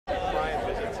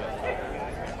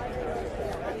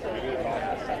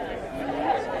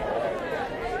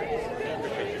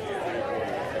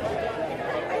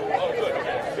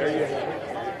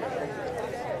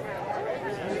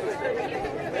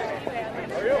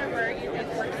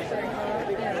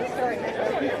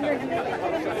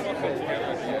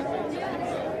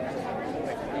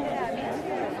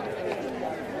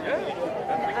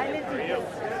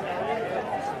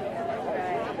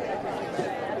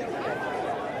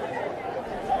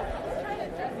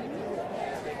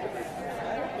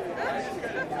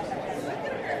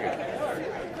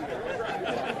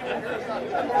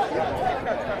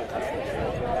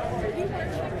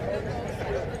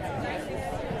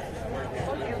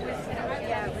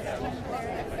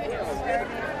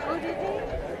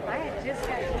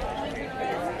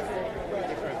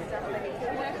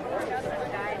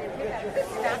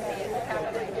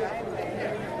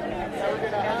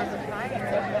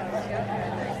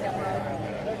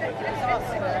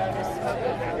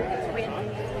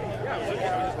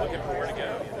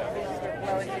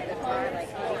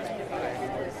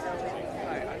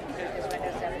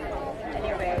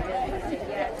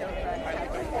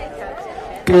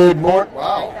Good morning.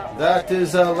 Wow, that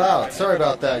is loud. Sorry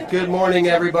about that. Good morning,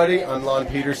 everybody. I'm Lon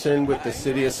Peterson with the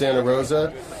City of Santa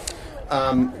Rosa.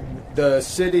 The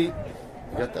city,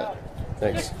 got that?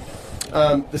 Thanks.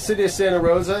 The City of Santa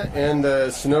Rosa and the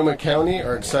Sonoma County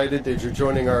are excited that you're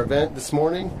joining our event this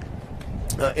morning,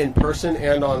 in person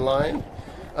and online.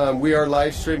 We are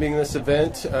live streaming this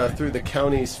event through the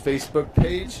county's Facebook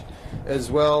page,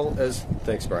 as well as,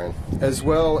 thanks Brian, as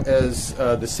well as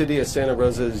the City of Santa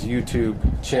Rosa's YouTube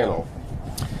channel.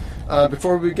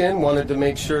 Before we begin, wanted to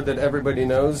make sure that everybody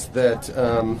knows that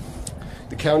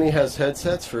the county has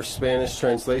headsets for Spanish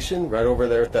translation right over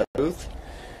there at that booth,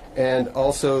 and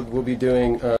also we'll be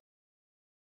doing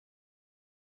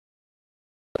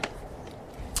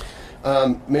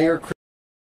Mayor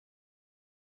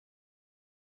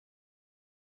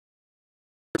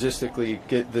logistically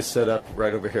get this set up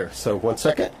right over here. So, one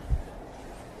second.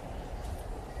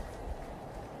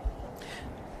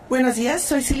 Buenos días,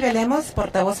 soy Silvia Lemos,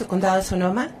 portavoz del Condado de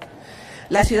Sonoma.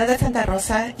 La ciudad de Santa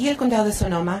Rosa y el Condado de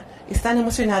Sonoma están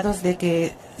emocionados de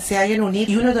que se hayan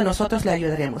unido y uno de nosotros le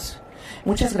ayudaremos.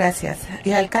 Muchas gracias.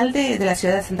 El alcalde de la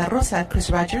ciudad de Santa Rosa,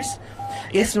 Chris Rogers,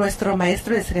 es nuestro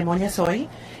maestro de ceremonias hoy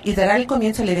y dará el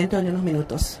comienzo del evento en unos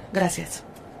minutos. Gracias.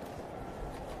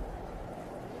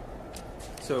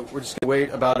 So we're just going to wait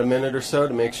about a minute or so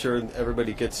to make sure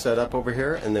everybody gets set up over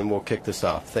here, and then we'll kick this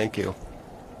off. Thank you.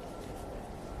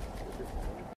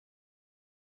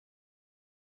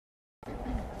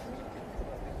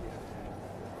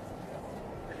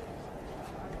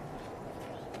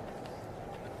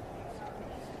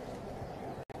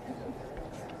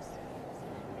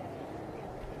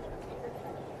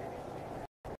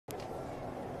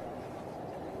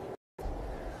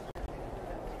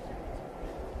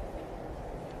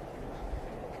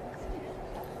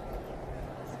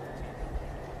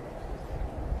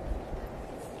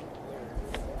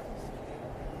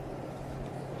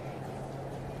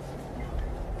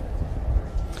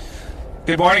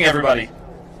 Good morning, everybody.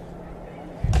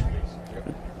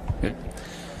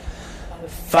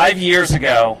 5 years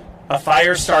ago, a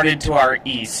fire started to our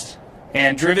east,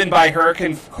 and driven by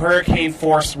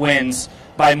hurricane-force winds,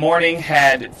 by morning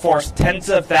had forced tens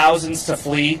of thousands to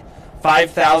flee,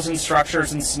 5,000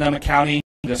 structures in Sonoma County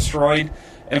destroyed,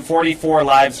 and 44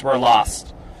 lives were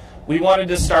lost. We wanted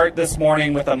to start this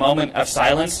morning with a moment of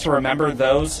silence to remember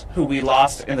those who we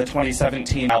lost in the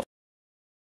 2017 wildfires.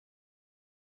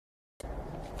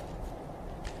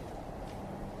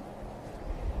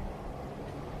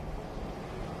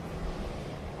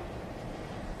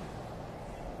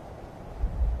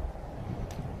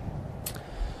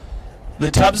 The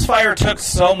Tubbs fire took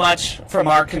so much from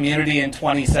our community in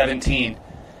 2017,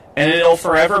 and it'll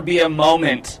forever be a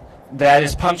moment that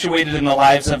is punctuated in the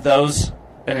lives of those,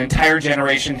 an entire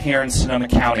generation here in Sonoma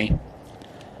County.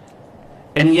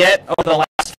 And yet, over the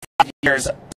last 5 years,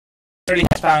 the community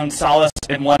has found solace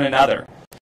in one another.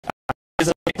 It is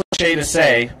a cliche to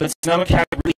say, but Sonoma County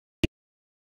really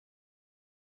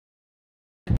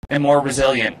is and more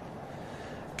resilient.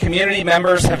 Community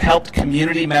members have helped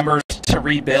community members to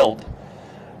rebuild.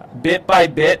 Bit by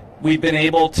bit, we've been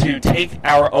able to take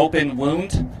our open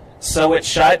wound, sew it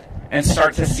shut, and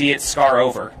start to see it scar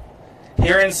over.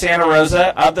 Here in Santa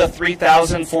Rosa, of the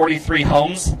 3,043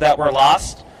 homes that were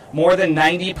lost, more than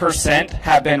 90%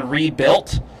 have been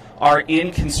rebuilt, are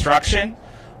in construction,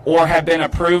 or have been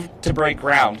approved to break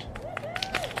ground.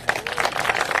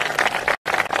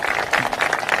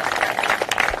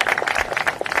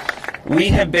 We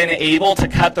have been able to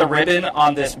cut the ribbon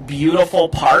on this beautiful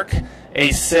park, a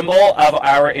symbol of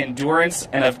our endurance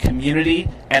and of community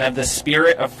and of the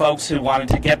spirit of folks who wanted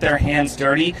to get their hands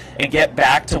dirty and get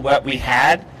back to what we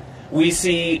had. We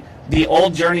see the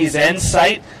old Journey's End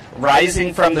site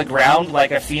rising from the ground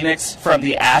like a phoenix from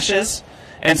the ashes,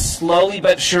 and slowly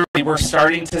but surely we're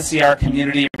starting to see our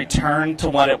community return to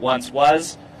what it once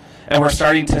was, and we're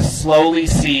starting to slowly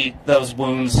see those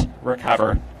wounds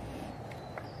recover.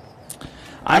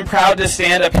 I'm proud to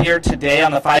stand up here today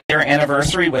on the 5-year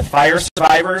anniversary with fire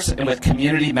survivors and with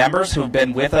community members who have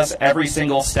been with us every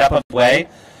single step of the way.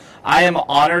 I am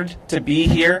honored to be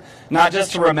here, not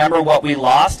just to remember what we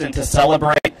lost and to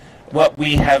celebrate what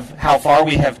we have, how far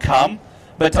we have come,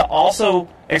 but to also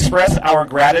express our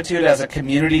gratitude as a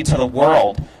community to the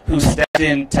world who stepped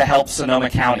in to help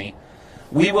Sonoma County.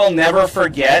 We will never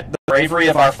forget the bravery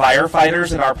of our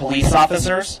firefighters and our police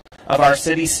officers, of our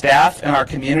city staff and our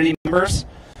community members.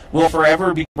 We'll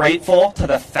forever be grateful to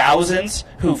the thousands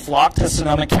who flocked to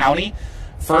Sonoma County,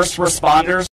 first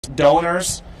responders,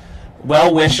 donors,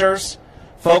 well-wishers,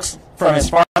 folks from as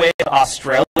far away as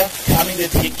Australia coming to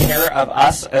take care of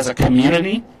us as a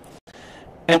community.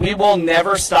 And we will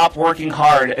never stop working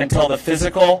hard until the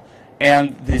physical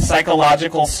and the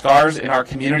psychological scars in our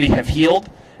community have healed,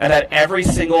 and that every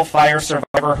single fire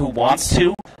survivor who wants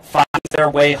to finds their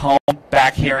way home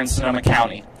back here in Sonoma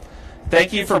County.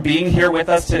 Thank you for being here with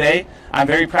us today. I'm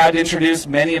very proud to introduce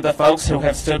many of the folks who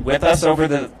have stood with us over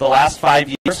the last 5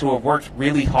 years, who have worked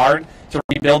really hard to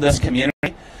rebuild this community.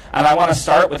 And I want to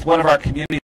start with one of our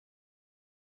community,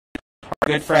 our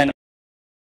good friend.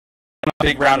 A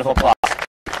big round of applause.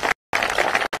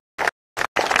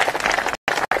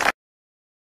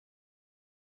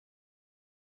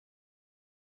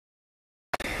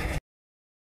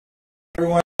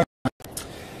 Everyone,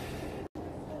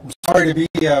 I'm sorry to be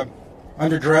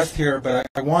underdressed here, but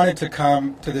I wanted to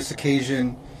come to this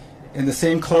occasion in the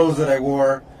same clothes that I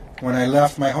wore when I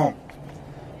left my home.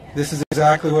 This is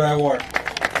exactly what I wore.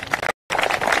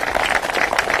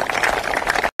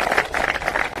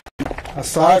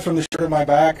 Aside from the shirt on my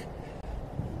back,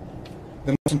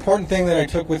 the most important thing that I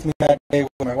took with me that day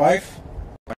was my wife,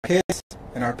 my kids,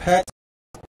 and our pets,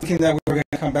 thinking that we were going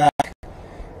to come back.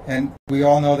 And we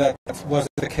all know that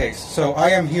wasn't the case. So I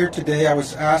am here today. I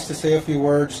was asked to say a few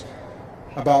words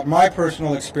about my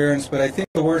personal experience, but I think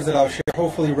the words that I'll share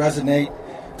hopefully resonate.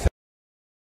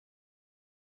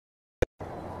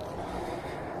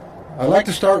 I'd like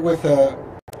to start with a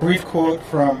brief quote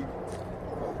from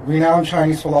renowned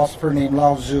Chinese philosopher named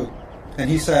Lao Tzu. And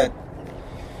he said,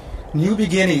 "New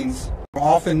beginnings are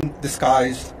often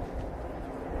disguised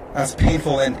as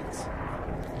painful endings."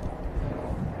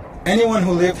 Anyone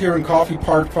who lived here in Coffey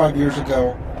Park 5 years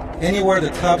ago, anywhere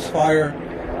the Tubbs fire,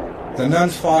 the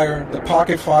Nuns fire, the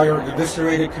Pocket fire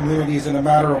eviscerated communities in a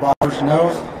matter of hours,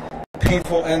 knows the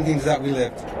painful endings that we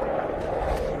lived.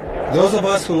 Those of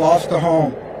us who lost a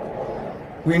home,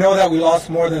 we know that we lost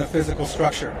more than a physical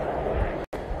structure.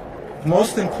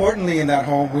 Most importantly in that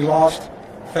home, we lost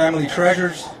family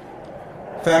treasures,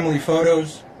 family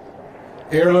photos,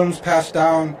 heirlooms passed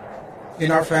down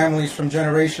in our families from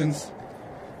generations.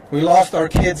 We lost our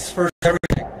kids' first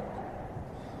everything.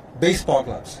 Baseball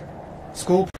gloves,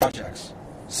 school projects,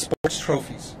 sports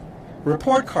trophies,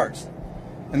 report cards,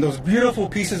 and those beautiful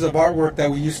pieces of artwork that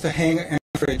we used to hang in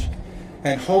the fridge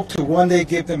and hope to one day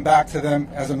give them back to them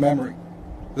as a memory.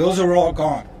 Those are all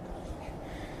gone.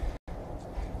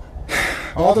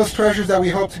 All those treasures that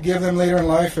we hoped to give them later in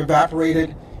life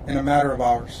evaporated in a matter of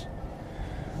hours.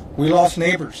 We lost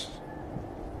neighbors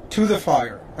to the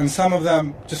fire, and some of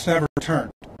them just never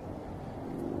returned.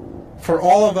 For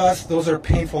all of us, those are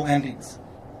painful endings.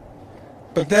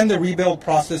 But then the rebuild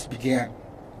process began.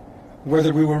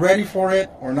 Whether we were ready for it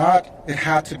or not, it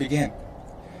had to begin.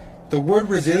 The word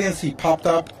resiliency popped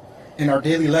up in our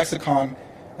daily lexicon,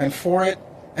 and for it,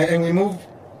 and we moved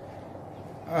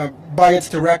by its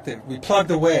directive. We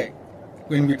plugged away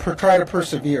when we try to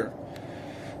persevere.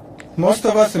 Most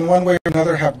of us in one way or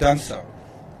another have done so,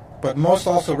 but most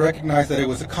also recognize that it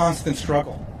was a constant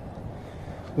struggle,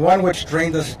 one which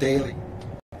drained us daily.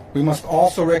 We must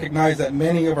also recognize that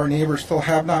many of our neighbors still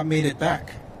have not made it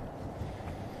back,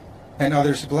 and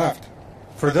others have left.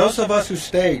 For those of us who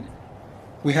stayed,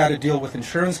 we had to deal with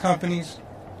insurance companies,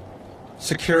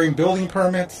 securing building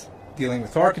permits, dealing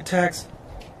with architects,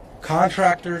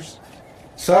 contractors,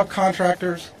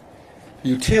 subcontractors,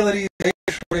 utilities, data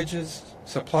shortages,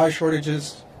 supply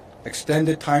shortages,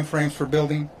 extended time frames for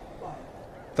building.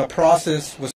 The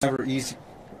process was never easy.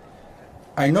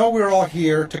 I know we're all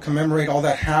here to commemorate all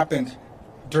that happened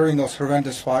during those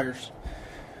horrendous fires,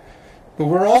 but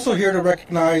we're also here to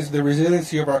recognize the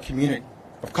resiliency of our community,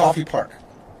 of Coffey Park,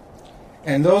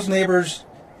 and those neighbors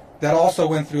that also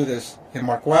went through this in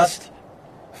Mark West,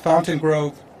 Fountain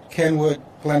Grove, Kenwood,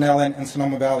 Glen Ellen, and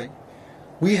Sonoma Valley.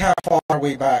 We have fought our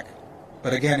way back,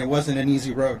 but again, it wasn't an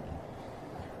easy road.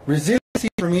 Resiliency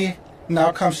for me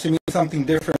now comes to mean something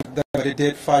different than what it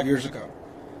did 5 years ago.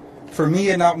 For me,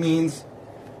 it now means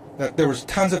that there was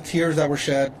tons of tears that were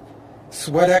shed,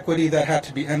 sweat equity that had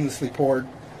to be endlessly poured,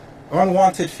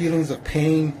 unwanted feelings of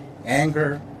pain,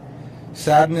 anger,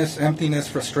 sadness, emptiness,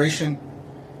 frustration,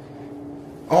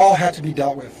 all had to be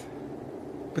dealt with.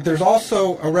 But there's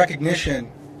also a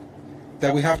recognition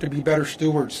that we have to be better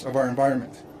stewards of our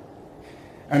environment.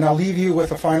 And I'll leave you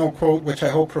with a final quote which I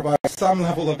hope provides some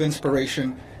level of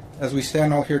inspiration as we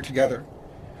stand all here together.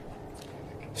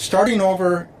 Starting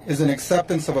over is an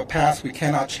acceptance of a past we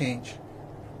cannot change,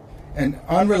 an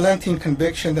unrelenting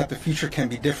conviction that the future can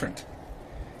be different,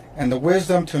 and the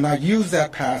wisdom to now use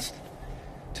that past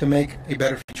to make a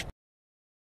better future.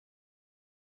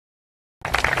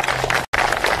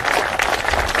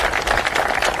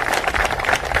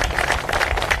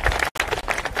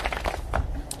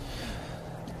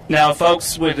 Now, if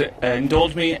folks would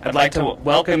indulge me, I'd like to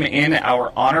welcome in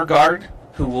our honor guard,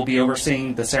 who will be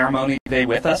overseeing the ceremony today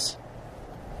with us.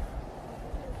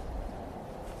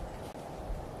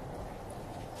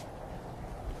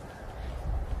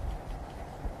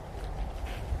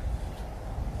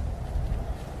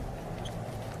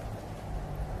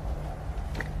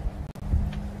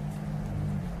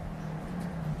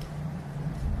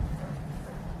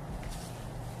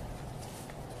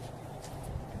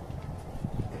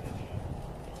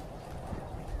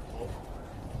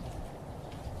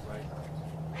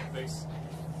 Face.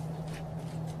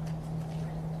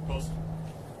 Post.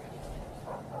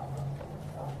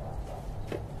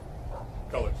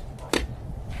 Colors.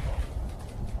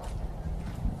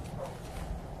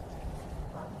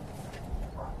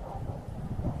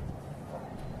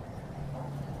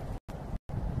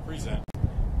 Present.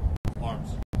 Arms.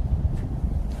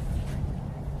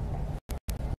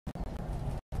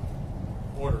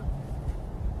 Order.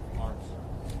 Arms.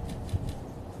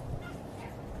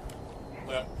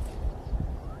 Left.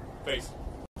 Face.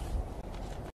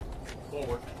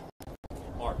 Forward.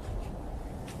 Arms.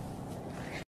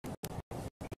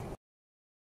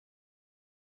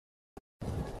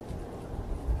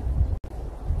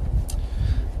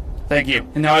 Thank you.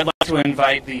 And now I'd like to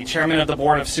invite the Chairman of the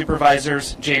Board of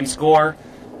Supervisors, James Gore,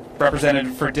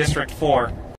 representative for District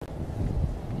 4.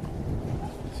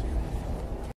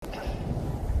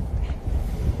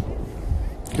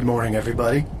 Good morning,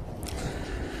 everybody.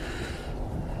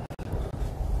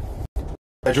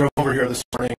 I drove over here this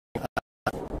morning. I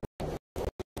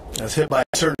was hit by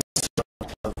a certain sense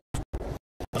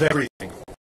of everything.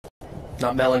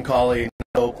 Not melancholy,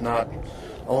 no hope, not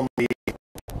only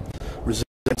resilience,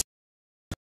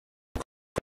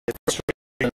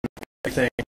 frustration, everything,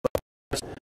 but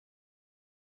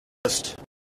just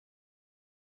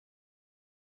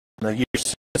in the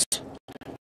years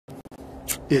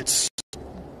since.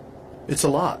 It's a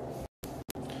lot.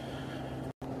 The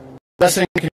best thing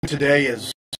we can do today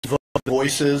is vote the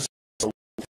voices.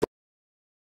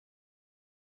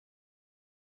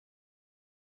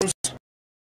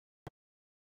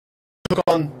 Took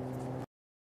on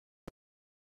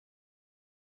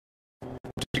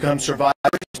to become survivors.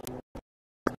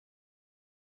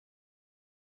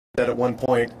 That at one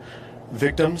point,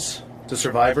 victims to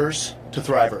survivors to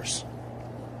thrivers.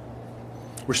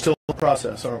 We're still in the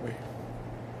process, aren't we?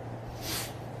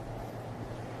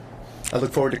 I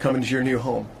look forward to coming to your new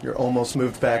home. You're almost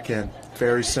moved back in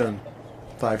very soon,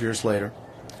 5 years later.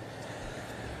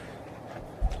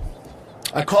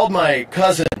 I called my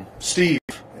cousin, Steve,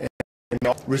 and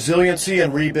resiliency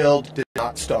and rebuild did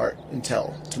not start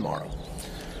until tomorrow.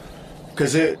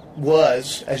 Because it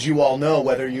was, as you all know,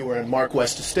 whether you were in Mark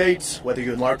West Estates, whether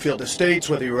you were in Larkfield Estates,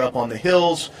 whether you were up on the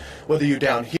hills, whether you're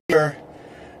down here,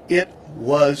 it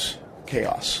was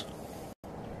chaos.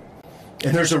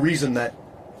 And there's a reason that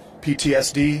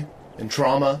PTSD and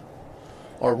trauma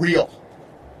are real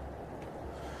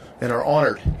and are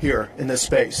honored here in this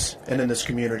space and in this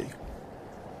community.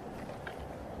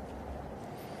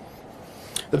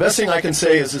 The best thing I can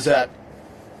say is that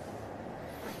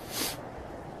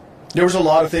there was a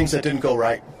lot of things that didn't go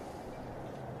right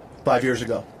 5 years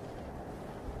ago.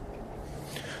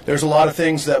 There's a lot of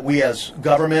things that we as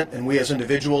government and we as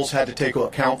individuals had to take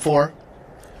account for.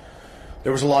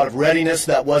 There was a lot of readiness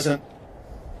that wasn't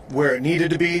where it needed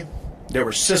to be. There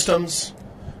were systems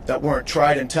that weren't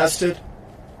tried and tested.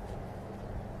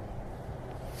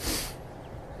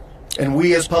 And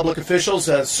we as public officials,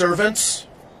 as servants,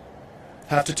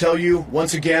 have to tell you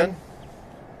once again,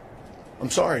 I'm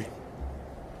sorry.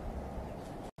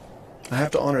 I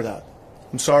have to honor that.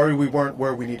 I'm sorry we weren't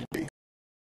where we needed to be.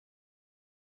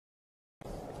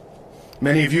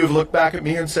 Many of you have looked back at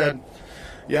me and said,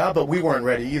 yeah, but we weren't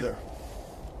ready either.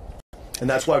 And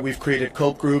that's why we've created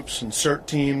cope groups and CERT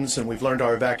teams, and we've learned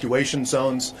our evacuation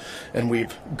zones, and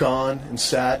we've gone and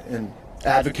sat and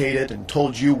advocated and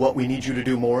told you what we need you to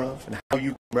do more of and how you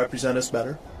can represent us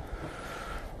better.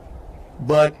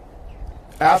 But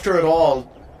after it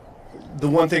all, the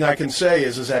one thing I can say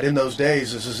is that in those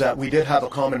days is that we did have a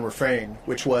common refrain,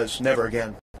 which was never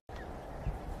again.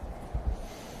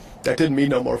 That didn't mean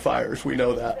no more fires, we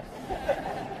know that.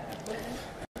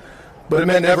 But it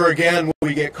meant never again will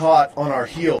we get caught on our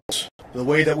heels the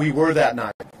way that we were that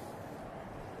night.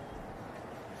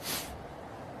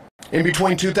 In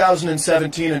between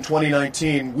 2017 and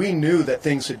 2019, we knew that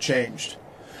things had changed.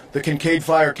 The Kincaid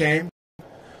fire came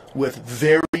with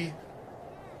very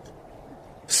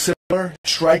similar,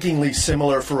 strikingly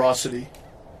similar ferocity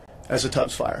as the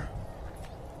Tubbs fire.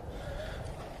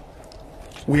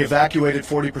 We evacuated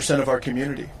 40% of our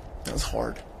community. That was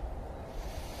hard.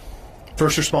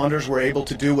 First responders were able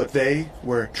to do what they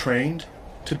were trained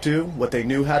to do, what they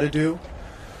knew how to do,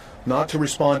 not to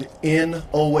respond in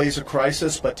always a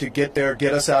crisis, but to get there,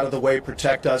 get us out of the way,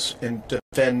 protect us, and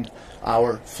defend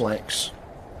our flanks.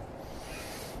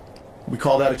 We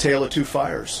call that a tale of two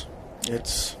fires.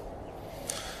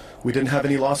 We didn't have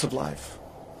any loss of life.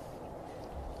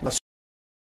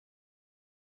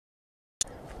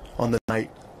 On the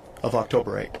night of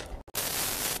October 8th.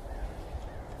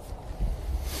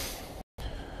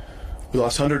 We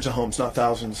lost hundreds of homes, not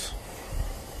thousands.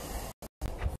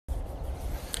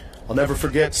 I'll never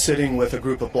forget sitting with a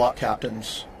group of block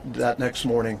captains that next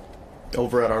morning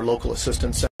over at our local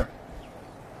assistance center.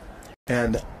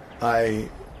 And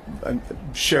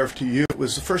Sheriff, to you, it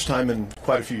was the first time in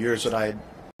quite a few years that I had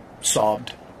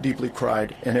sobbed, deeply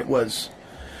cried, and it was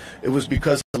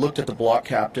because I looked at the block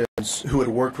captains who had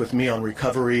worked with me on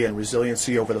recovery and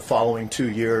resiliency over the following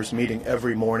 2 years, meeting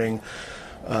every morning,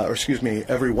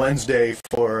 every Wednesday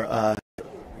for,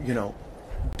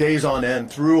 days on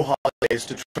end through holidays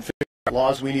to try to figure out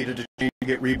laws we needed to change to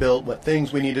get rebuilt, what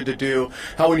things we needed to do,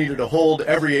 how we needed to hold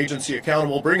every agency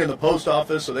accountable, bring in the post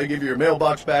office so they give you your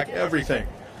mailbox back, everything.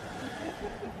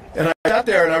 And I sat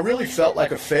there and I really felt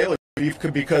like a failure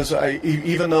because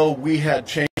even though we had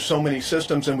changed so many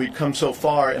systems and we'd come so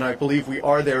far, and I believe we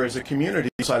are there as a community,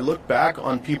 so I look back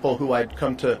on people who I'd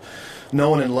come to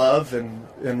know and love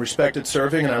and respected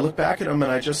serving, and I look back at them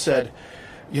and I just said,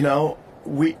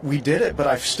 we did it, but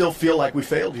I still feel like we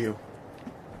failed you.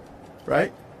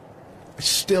 Right? I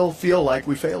still feel like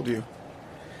we failed you.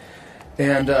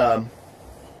 And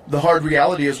the hard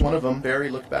reality is one of them, Barry,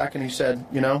 looked back and he said,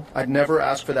 I'd never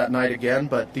ask for that night again,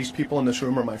 but these people in this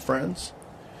room are my friends,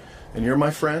 and you're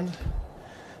my friend,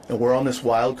 and we're on this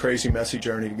wild, crazy, messy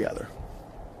journey together.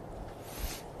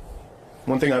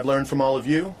 One thing I've learned from all of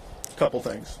you, a couple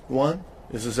things. One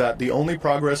is that the only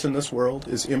progress in this world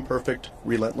is imperfect,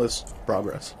 relentless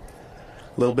progress.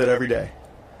 A little bit every day.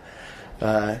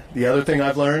 The other thing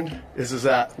I've learned is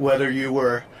that whether you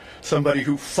were somebody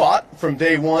who fought from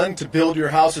day one to build your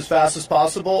house as fast as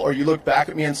possible, or you looked back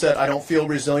at me and said, I don't feel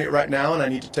resilient right now and I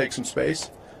need to take some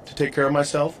space to take care of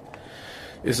myself,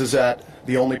 is that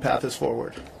the only path is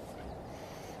forward.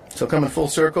 So coming full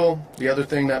circle, the other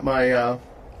thing that my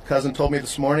cousin told me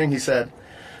this morning, he said,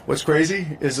 what's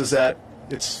crazy is that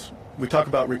we talk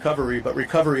about recovery, but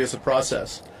recovery is a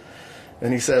process.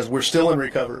 And he says, we're still in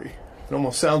recovery. It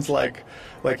almost sounds like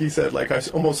he said, I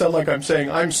almost sound like I'm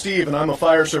saying, I'm Steve and I'm a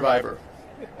fire survivor.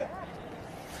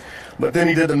 But then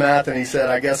he did the math and he said,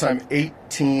 I guess I'm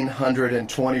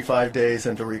 1,825 days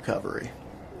into recovery.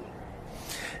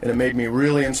 And it made me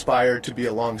really inspired to be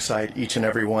alongside each and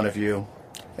every one of you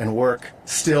and work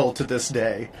still to this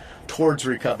day towards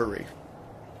recovery.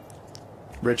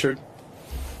 Richard?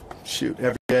 Shoot,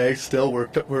 every day still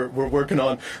we're working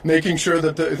on making sure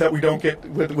that we don't get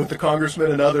with the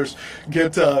Congressman and others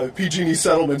get PG&E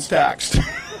settlements taxed. And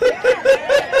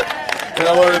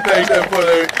I want to thank them for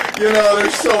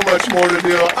there's so much more to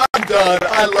do. I'm done.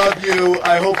 I love you.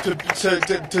 I hope to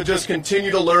just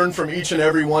continue to learn from each and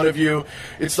every one of you.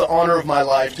 It's the honor of my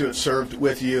life to have served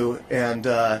with you and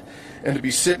to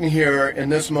be sitting here in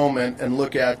this moment and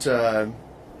look at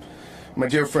my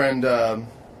dear friend.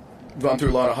 Gone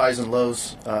through a lot of highs and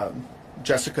lows,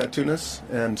 Jessica Tunis,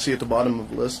 and see at the bottom of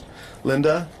the list,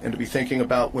 Linda, and to be thinking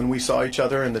about when we saw each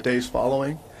other in the days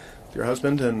following with your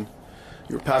husband, and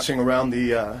you were passing around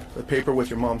the paper with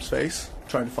your mom's face,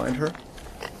 trying to find her.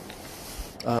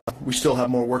 We still have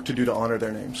more work to do to honor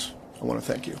their names. I want to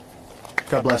thank you.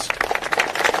 God bless.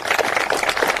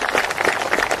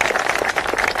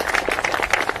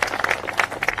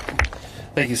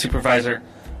 Thank you, Supervisor.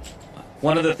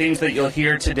 One of the things that you'll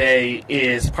hear today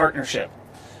is partnership.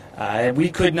 We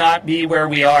could not be where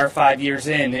we are 5 years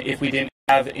in if we didn't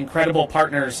have incredible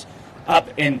partners up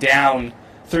and down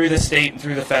through the state and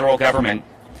through the federal government.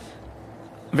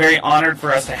 Very honored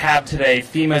for us to have today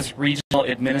FEMA's Regional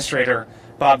Administrator,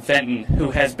 Bob Fenton,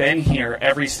 who has been here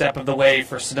every step of the way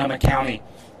for Sonoma County.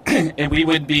 And we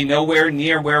would be nowhere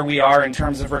near where we are in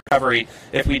terms of recovery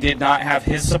if we did not have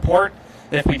his support,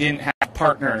 if we didn't have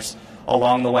partners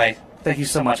along the way. Thank you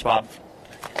so much, Bob.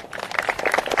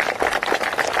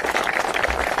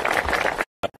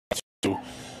 To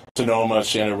Sonoma,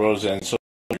 Santa Rosa, and so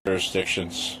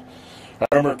jurisdictions.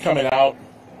 I remember coming out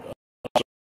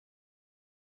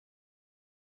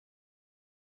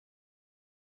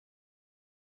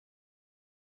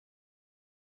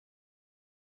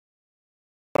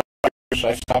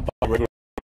I stopped by regular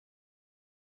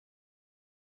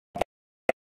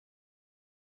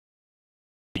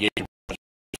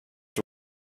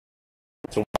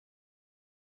so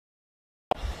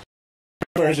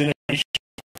there's innovation,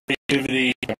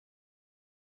 creativity.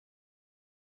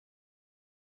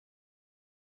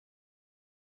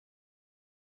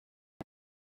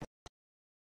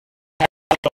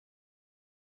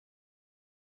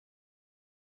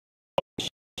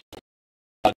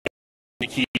 The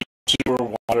key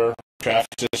sewer, water, traffic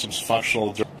systems,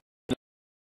 functional.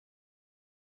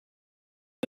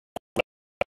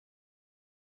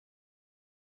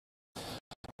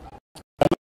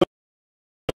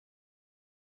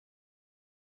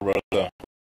 Rosa.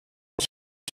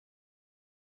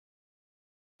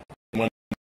 When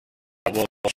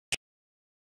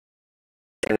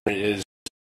is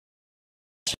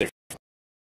safe.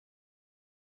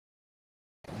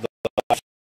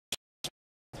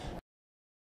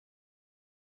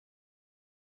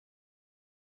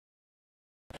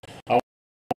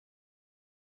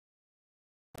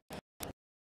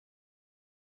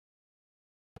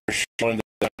 Showing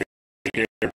the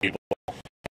people.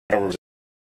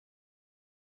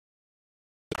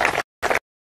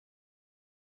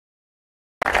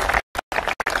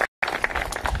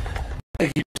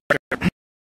 Thank you.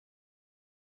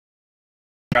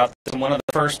 One of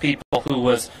the first people who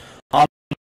was on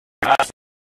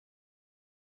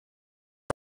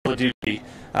duty.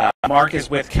 Mark is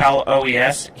with Cal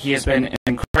OES. He has been an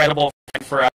incredible friend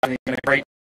for us, and he's been a great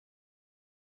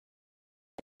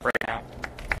right now.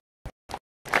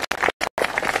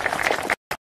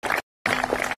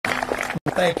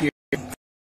 Thank you.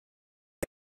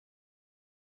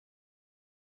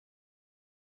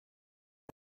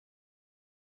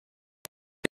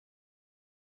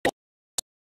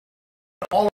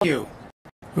 All of you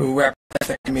who represent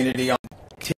the community on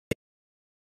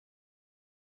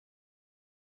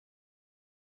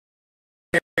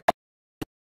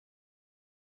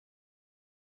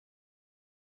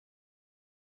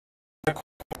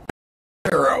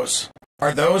heroes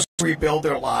are those who rebuild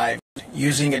their lives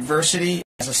using adversity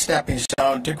as a stepping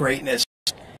stone to greatness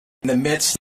in the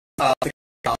midst of the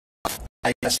chaos.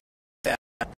 I guess that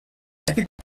I think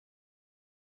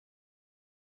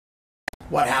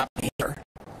what happened here,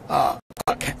 a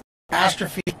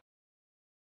catastrophe.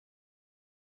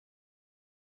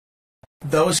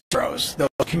 Those heroes, those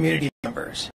community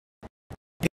members,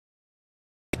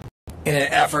 in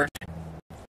an effort to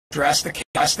address the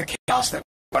chaos that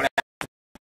went after.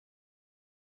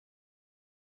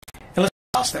 And let's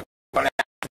chaos that went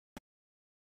after.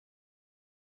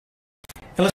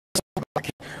 And let's talk about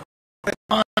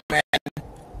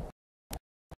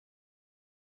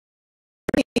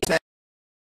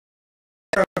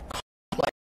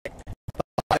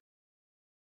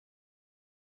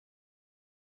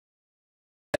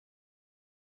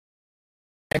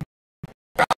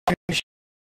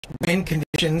wind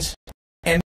conditions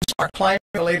and our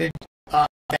climate-related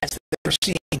events that we're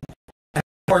seeing, and of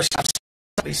course, I've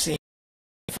seen,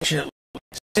 unfortunately,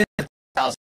 since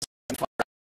 2005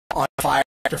 on fire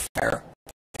after fire.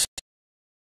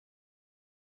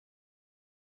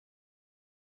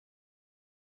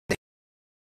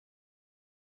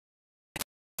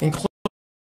 Including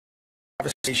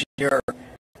conversation here.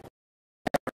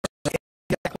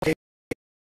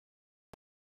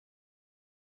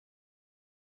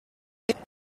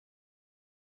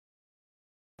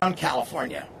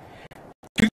 California.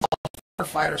 2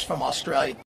 firefighters from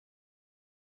Australia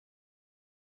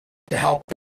to help.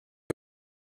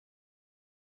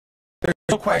 There's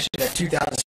no question that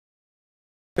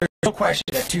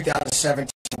 2017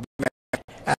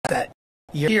 at that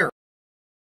year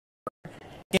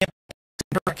in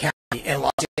Ventura County and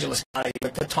Los Angeles County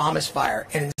with the Thomas Fire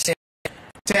and in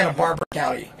Santa Barbara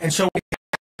County. And so we have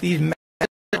these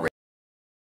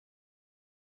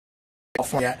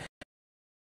California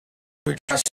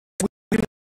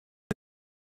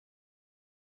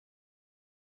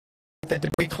the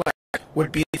debris collector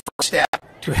would be the first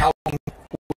step to helping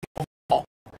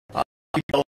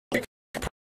rebuild.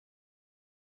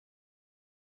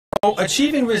 So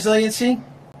achieving resiliency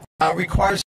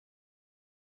requires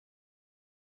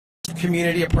a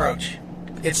community approach.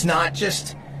 It's not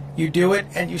just you do it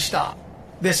and you stop.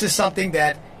 This is something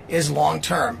that is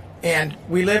long-term. And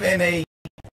we live in a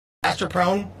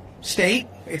disaster-prone state.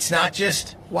 It's not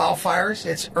just wildfires,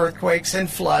 it's earthquakes and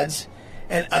floods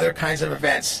and other kinds of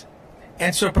events.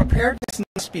 And so preparedness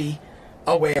must be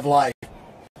a way of life.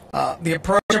 The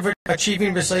approach of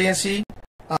achieving resiliency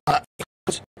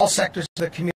includes all sectors of the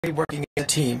community working as a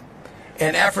team.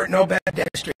 An effort no better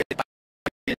demonstrated by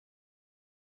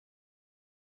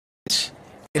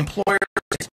employers,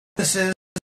 businesses,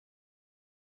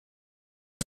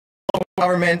 local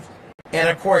government, and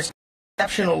of course,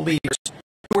 exceptional leaders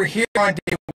who are here on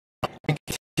day one and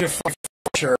continue to fight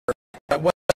for sure that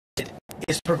what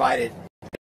is provided.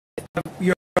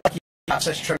 You're lucky to have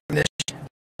such tremendous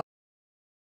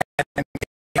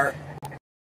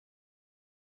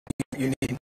you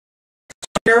need.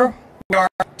 Here we are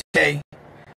today,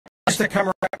 just to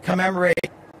commemorate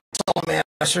Solomon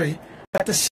anniversary, but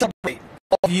to celebrate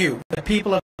all of you, the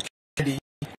people of the community,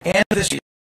 and this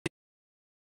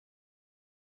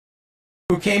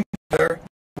who came together,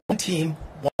 one team,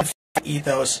 one fight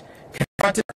ethos,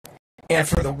 confronted, and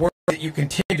for the work that you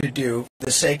continue to do for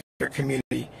the sake of your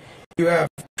community. You have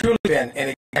truly been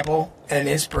an example and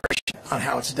an inspiration on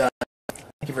how it's done.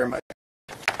 Thank you very much.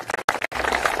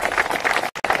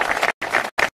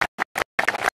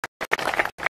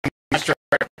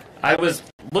 I was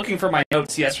looking for my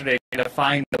notes yesterday to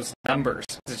find those numbers.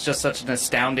 It's just such an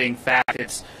astounding fact.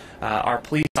 It's our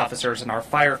police officers and our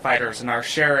firefighters and our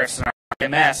sheriffs and our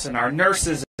EMS and our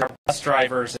nurses and our bus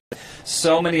drivers and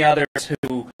so many others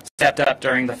who stepped up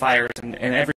during the fires, and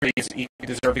everybody is equally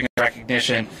deserving of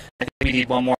recognition. I think we need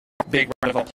one more big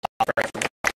round of applause for everyone.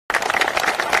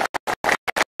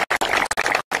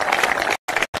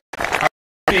 Our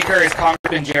speaker is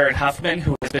Congressman Jared Huffman,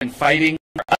 who has been fighting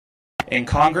in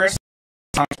Congress.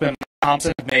 Congressman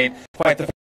Thompson has made quite the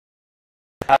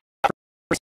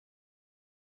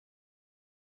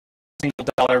single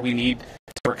dollar we need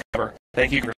to recover.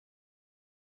 Thank you.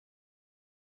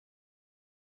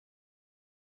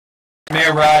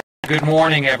 Mayor Rod, good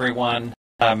morning, everyone.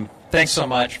 Thanks so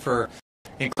much for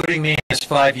including me in this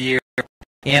 5-year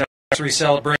anniversary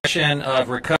celebration of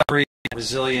recovery and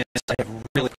resilience. I have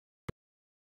really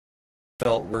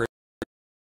felt we're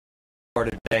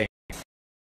today.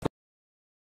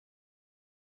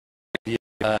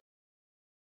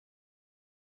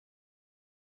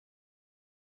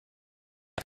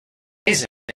 Amazing.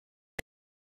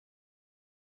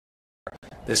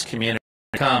 This community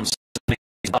comes to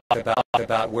talk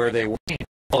about where they were.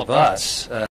 All of us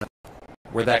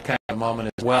were that kind of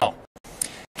moment as well.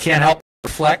 Can't help but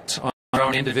reflect on our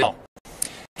own individual.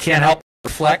 Can't help but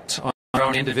reflect on our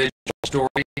own individual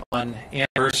story on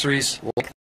anniversaries like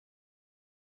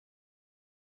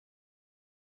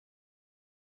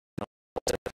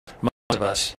most of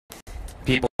us.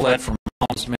 People fled from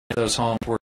homes. Many of those homes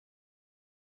were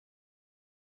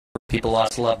people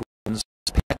lost loved ones,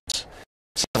 pets,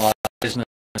 some lost business.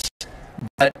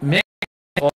 But many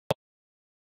people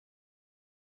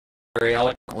very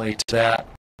eloquently to that.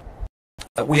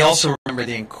 We also remember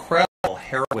the incredible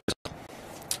heroism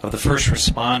of the first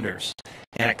responders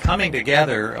and it coming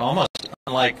together almost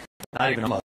unlike, not even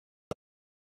almost,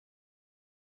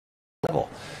 level,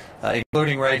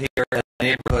 including right here at the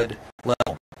neighborhood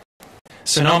level.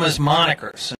 Sonoma's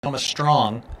moniker, Sonoma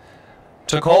Strong,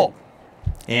 took hold.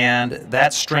 And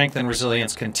that strength and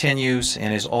resilience continues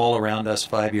and is all around us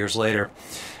 5 years later.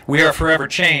 We are forever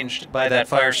changed by that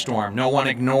firestorm. No one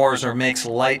ignores or makes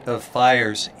light of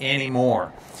fires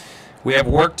anymore. We have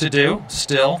work to do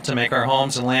still to make our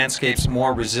homes and landscapes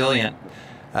more resilient.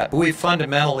 But we've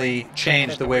fundamentally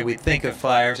changed the way we think of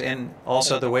fires and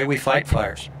also the way we fight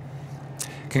fires.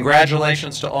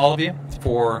 Congratulations to all of you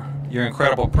for your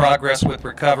incredible progress with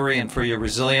recovery and for your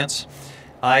resilience.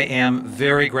 I am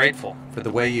very grateful for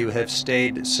the way you have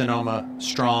stayed Sonoma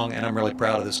strong, and I'm really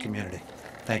proud of this community.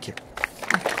 Thank you.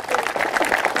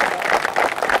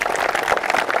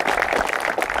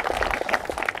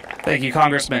 Thank you,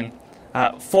 Congressman.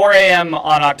 4 a.m.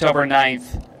 on October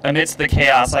 9th, amidst the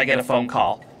chaos, I get a phone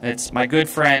call. It's my good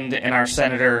friend and our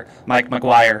Senator, Mike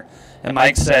McGuire. And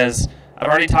Mike says, I've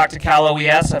already talked to Cal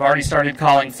OES. I've already started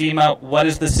calling FEMA. What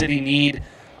does the city need?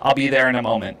 I'll be there in a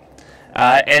moment.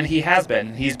 And he has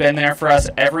been. He's been there for us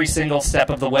every single step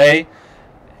of the way.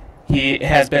 He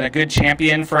has been a good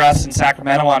champion for us in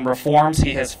Sacramento on reforms.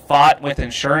 He has fought with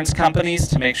insurance companies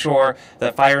to make sure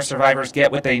that fire survivors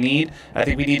get what they need. I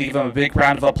think we need to give him a big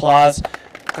round of applause.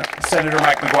 Senator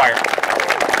Mike McGuire.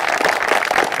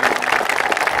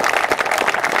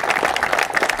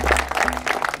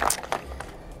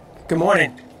 Good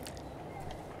morning.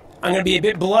 I'm going to be a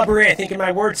bit blubbery, I think, in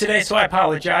my words today, so I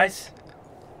apologize.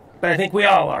 But I think we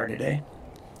all are today.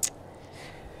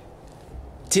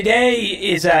 Today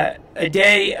is a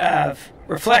day of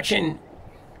reflection,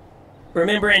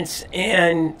 remembrance,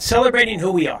 and celebrating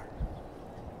who we are.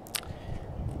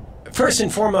 First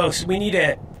and foremost, we need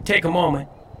to take a moment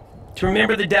to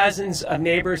remember the dozens of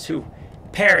neighbors who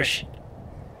perished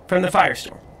from the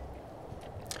firestorm.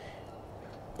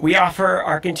 We offer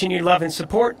our continued love and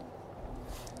support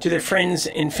to their friends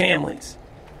and families,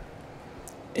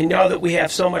 and know that we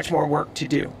have so much more work to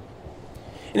do.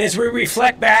 And as we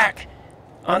reflect back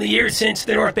on the years since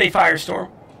the North Bay firestorm,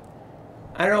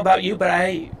 I don't know about you, but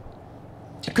I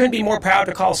couldn't be more proud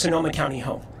to call Sonoma County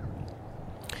home.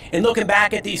 And looking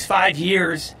back at these 5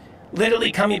 years,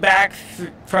 literally coming back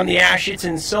from the ashes,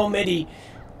 and so many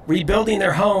rebuilding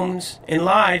their homes and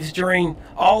lives during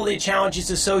all the challenges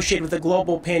associated with the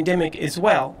global pandemic as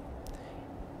well,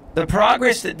 the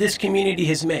progress that this community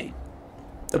has made,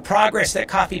 the progress that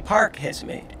Coffey Park has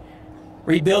made,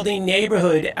 rebuilding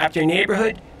neighborhood after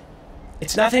neighborhood,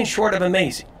 it's nothing short of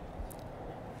amazing.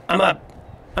 I'm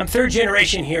third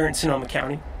generation here in Sonoma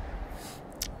County.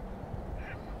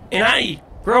 And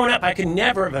growing up, I could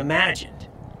never have imagined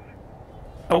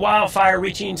a wildfire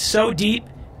reaching so deep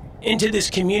into this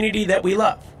community that we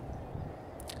love.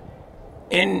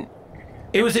 And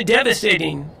it was a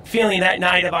devastating feeling that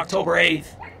night of October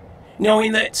 8th,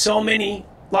 knowing that so many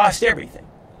lost everything.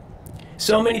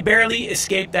 So many barely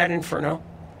escaped that inferno,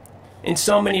 and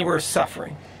so many were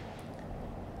suffering.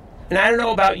 And I don't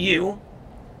know about you,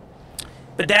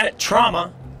 but that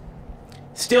trauma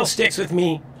still sticks with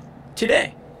me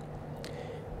today.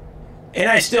 And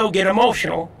I still get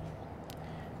emotional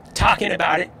talking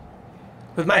about it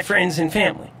with my friends and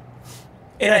family.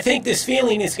 And I think this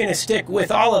feeling is going to stick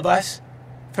with all of us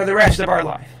for the rest of our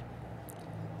life.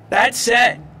 That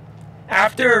said,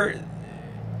 after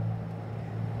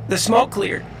the smoke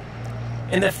cleared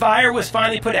and the fire was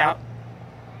finally put out,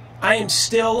 I am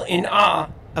still in awe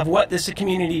of what this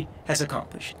community has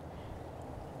accomplished.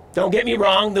 Don't get me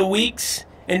wrong, the weeks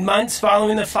and months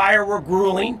following the fire were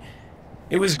grueling.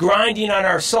 It was grinding on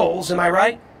our souls, am I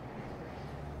right?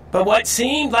 But what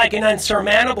seemed like an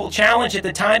unsurmountable challenge at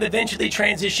the time eventually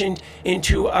transitioned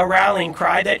into a rallying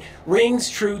cry that rings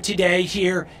true today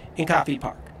here in Coffey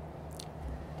Park.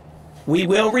 We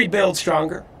will rebuild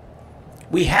stronger.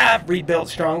 We have rebuilt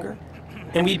stronger,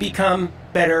 and we become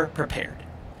better prepared.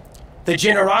 The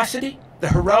generosity, the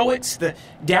heroics, the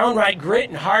downright grit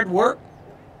and hard work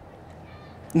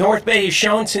North Bay has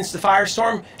shown since the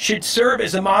firestorm should serve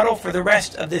as a model for the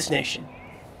rest of this nation.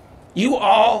 You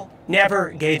all never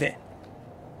gave in.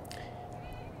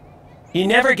 You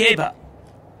never gave up.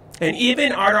 And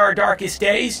even on our darkest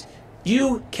days,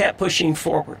 you kept pushing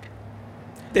forward.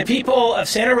 The people of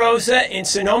Santa Rosa and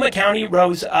Sonoma County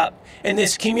rose up, and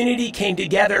this community came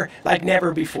together like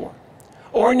never before.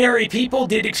 Ordinary people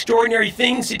did extraordinary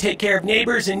things to take care of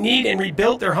neighbors in need and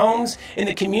rebuilt their homes in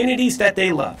the communities that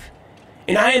they love.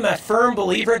 And I am a firm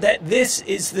believer that this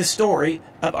is the story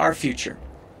of our future.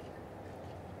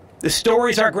 The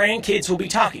stories our grandkids will be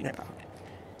talking about.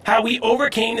 How we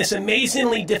overcame this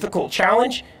amazingly difficult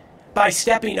challenge by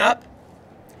stepping up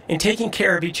and taking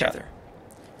care of each other.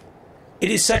 It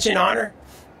is such an honor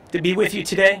to be with you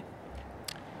today.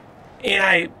 And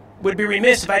I would be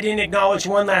remiss if I didn't acknowledge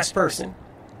one last person.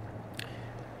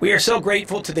 We are so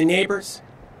grateful to the neighbors,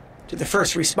 to the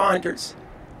first responders,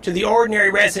 to the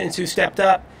ordinary residents who stepped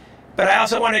up. But I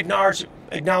also want to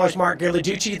acknowledge Mark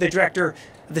Ghilarducci, the Director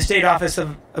of the State Office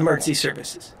of Emergency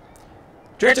Services.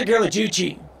 Director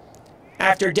Ghilarducci,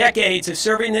 after decades of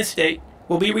serving this state,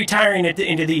 will be retiring at the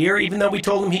end of the year, even though we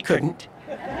told him he couldn't.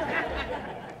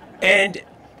 And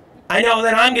I know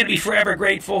that I'm going to be forever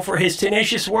grateful for his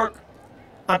tenacious work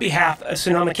on behalf of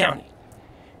Sonoma County.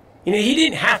 You know, he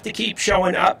didn't have to keep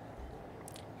showing up.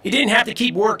 He didn't have to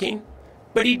keep working,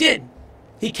 but he did.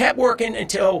 He kept working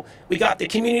until we got the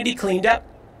community cleaned up.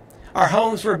 Our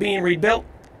homes were being rebuilt.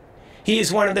 He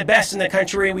is one of the best in the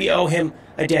country, and we owe him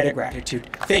a debt of gratitude.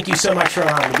 Thank you so much for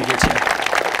allowing me to be here today.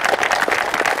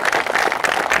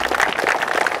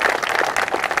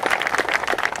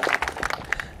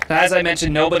 As I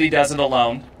mentioned, nobody does it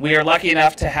alone. We are lucky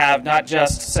enough to have not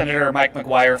just Senator Mike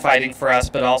McGuire fighting for us,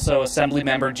 but also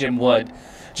Assemblymember Jim Wood.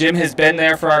 Jim has been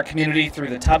there for our community through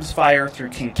the Tubbs Fire, through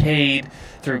Kincaid,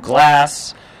 through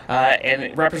Glass,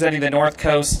 and representing the North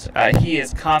Coast, he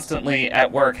is constantly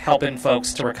at work helping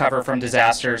folks to recover from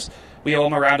disasters. We owe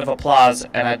him a round of applause,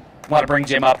 and I want to bring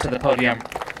Jim up to the podium.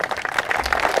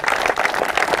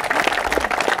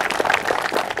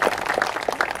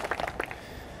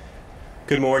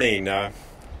 Good morning.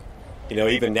 You know,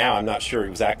 even now, I'm not sure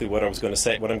exactly what I'm going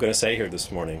to say here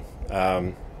this morning.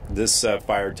 This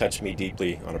fire touched me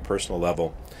deeply on a personal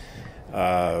level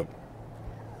for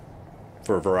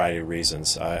a variety of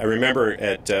reasons. I remember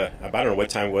at I don't know what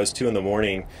time it was, 2 in the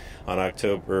morning on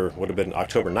would have been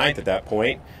October 9th at that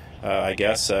point, I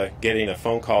guess, getting a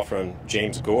phone call from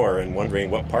James Gore and wondering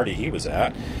what party he was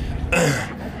at.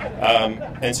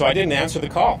 And so I didn't answer the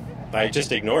call. I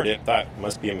just ignored it, thought it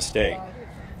must be a mistake.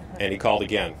 And he called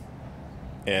again,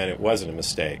 and it wasn't a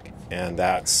mistake. And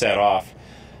that set off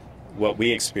what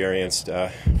we experienced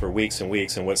for weeks and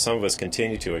weeks, and what some of us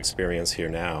continue to experience here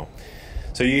now.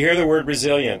 So you hear the word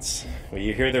resilience. Well,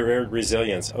 you hear the word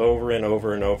resilience over and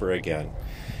over and over again.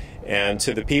 And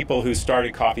to the people who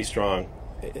started Coffee Strong,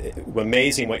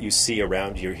 amazing what you see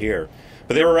around you here.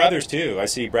 But there were others too. I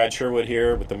see Brad Sherwood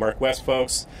here with the Mark West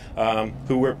folks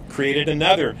who created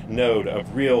another node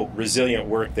of real resilient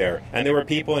work there. And there were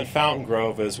people in Fountain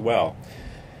Grove as well.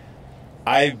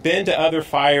 I've been to other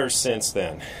fires since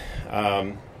then.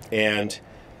 And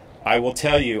I will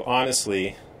tell you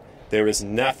honestly, there is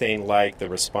nothing like the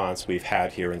response we've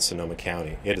had here in Sonoma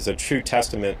County. It is a true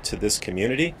testament to this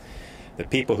community, the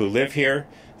people who live here,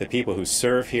 the people who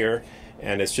serve here,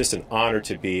 and it's just an honor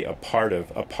to be a part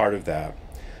of that.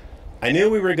 I knew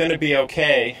we were going to be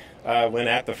okay when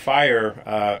at the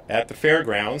fire at the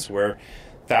fairgrounds, where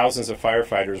thousands of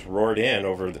firefighters roared in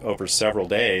over several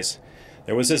days.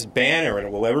 There was this banner, and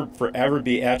it will forever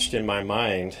be etched in my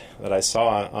mind, that I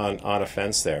saw on a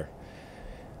fence there.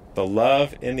 The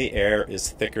love in the air is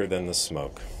thicker than the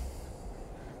smoke.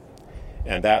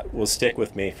 And that will stick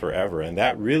with me forever. And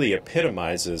that really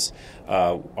epitomizes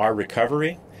our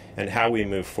recovery and how we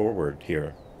move forward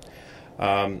here.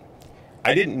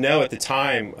 I didn't know at the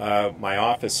time, my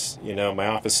office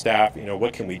staff,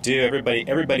 what can we do?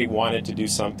 Everybody wanted to do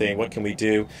something. What can we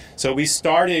do? So we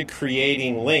started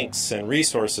creating links and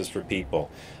resources for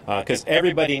people, because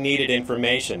everybody needed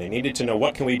information. They needed to know,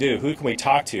 what can we do? Who can we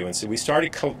talk to? And so we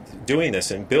started doing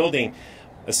this and building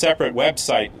a separate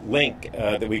website link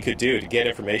that we could do to get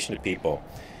information to people.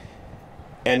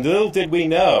 And little did we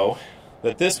know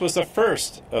that this was the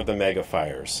first of the mega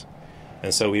fires.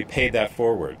 And so we paid that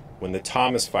forward. When the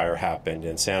Thomas Fire happened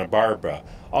in Santa Barbara,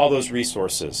 all those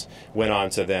resources went on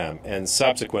to them, and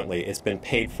subsequently it's been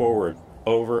paid forward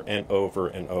over and over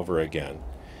and over again.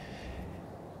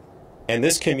 And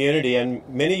this community, and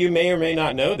many of you may or may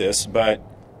not know this, but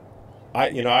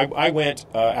I went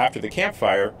after the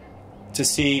campfire to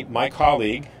see my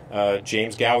colleague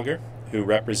James Gallagher, who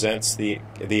represents the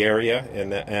area,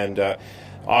 and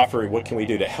offer, what can we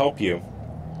do to help you?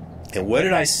 And what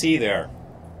did I see there?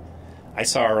 I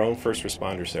saw our own first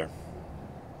responders there,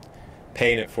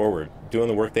 paying it forward, doing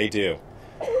the work they do.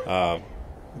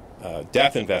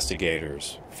 Death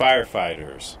investigators,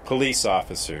 firefighters, police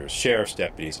officers, sheriff's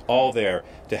deputies, all there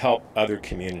to help other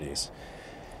communities.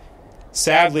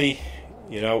 Sadly,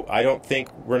 I don't think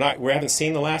we haven't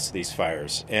seen the last of these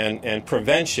fires, and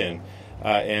prevention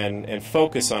and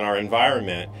focus on our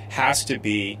environment has to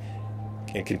be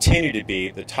and continue to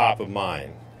be the top of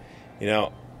mind.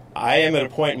 I am at a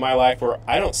point in my life where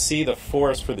I don't see the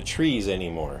forest for the trees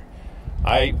anymore.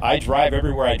 I drive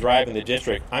everywhere I drive in the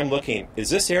district. I'm looking, is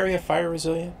this area fire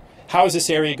resilient? How is this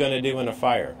area going to do in a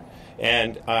fire?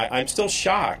 And I'm still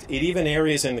shocked at even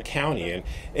areas in the county.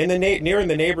 And near in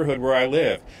the neighborhood where I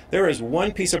live, there is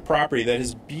one piece of property that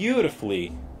is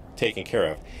beautifully taken care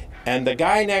of. And the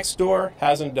guy next door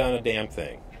hasn't done a damn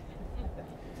thing.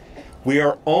 We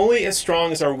are only as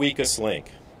strong as our weakest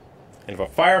link. And if a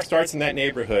fire starts in that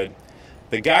neighborhood,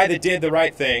 the guy that did the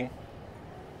right thing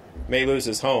may lose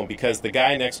his home because the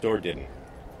guy next door didn't.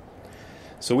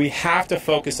 So we have to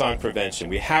focus on prevention.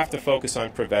 We have to focus on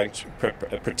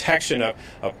protection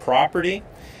of property.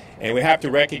 And we have to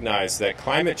recognize that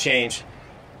climate change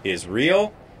is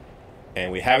real,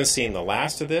 and we haven't seen the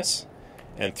last of this.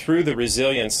 And through the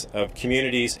resilience of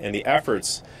communities and the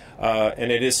efforts,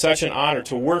 and it is such an honor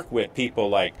to work with people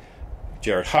like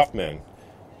Jared Huffman,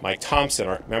 Mike Thompson,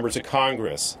 our members of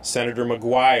Congress, Senator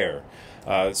McGuire,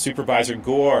 Supervisor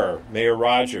Gore, Mayor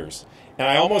Rogers. And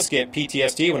I almost get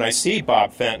PTSD when I see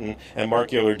Bob Fenton and Mark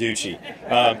Ghilarducci.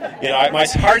 My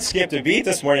heart skipped a beat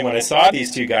this morning when I saw these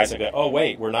two guys. I go, oh,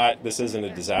 wait, this isn't a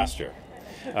disaster.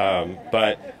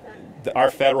 But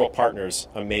our federal partners,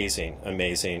 amazing,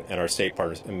 and our state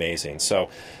partners, amazing. So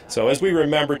as we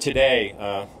remember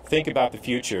today, think about the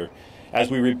future. As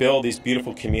we rebuild these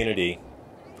beautiful community,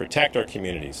 protect our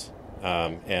communities,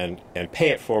 and pay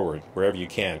it forward wherever you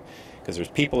can. Because there's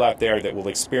people out there that will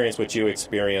experience what you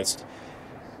experienced,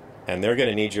 and they're going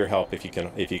to need your help if you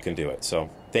can do it. So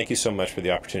thank you so much for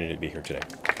the opportunity to be here today.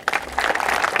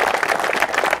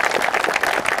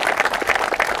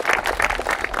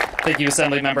 Thank you,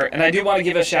 Assemblymember. And I do want to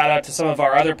give a shout out to some of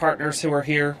our other partners who are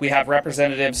here. We have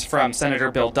representatives from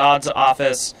Senator Bill Dodd's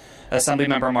office,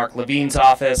 Assemblymember Mark Levine's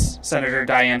office, Senator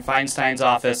Dianne Feinstein's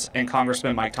office, and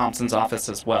Congressman Mike Thompson's office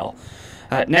as well.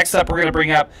 Next up, we're going to bring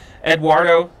up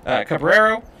Eduardo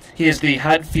Cabrera. He is the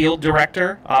HUD Field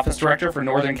Director, Office Director for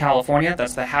Northern California.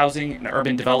 That's the Housing and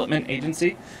Urban Development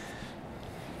Agency.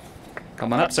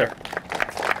 Come on up, sir.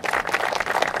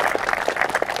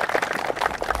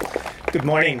 Good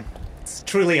morning. It's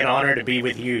truly an honor to be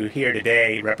with you here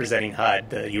today representing HUD,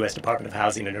 the U.S. Department of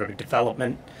Housing and Urban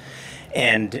Development.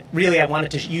 And really, I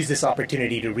wanted to use this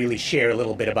opportunity to really share a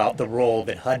little bit about the role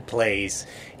that HUD plays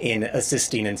in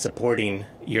assisting and supporting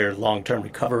your long-term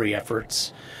recovery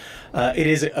efforts. It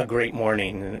is a great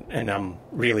morning, and I'm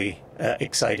really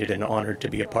excited and honored to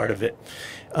be a part of it.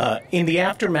 In the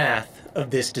aftermath of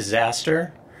this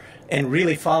disaster, and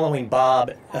really following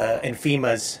Bob and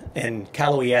FEMA's and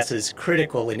Cal OES's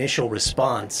critical initial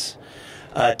response,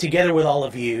 together with all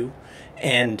of you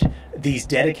and these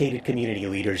dedicated community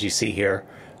leaders you see here,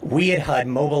 we at HUD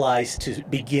mobilized to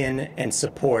begin and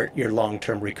support your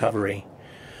long-term recovery.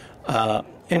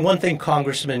 And one thing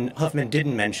Congressman Huffman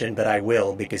didn't mention, but I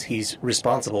will because he's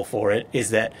responsible for it, is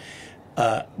that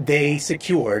they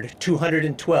secured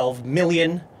 $212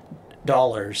 million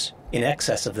in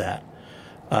excess of that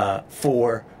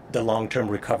for the long-term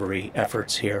recovery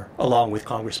efforts here, along with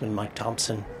Congressman Mike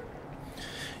Thompson.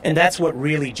 And that's what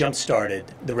really jump-started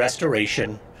the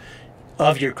restoration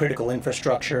of your critical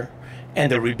infrastructure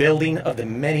and the rebuilding of the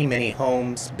many, many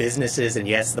homes, businesses, and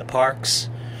yes, the parks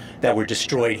that were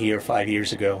destroyed here 5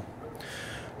 years ago.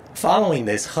 Following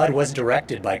this, HUD was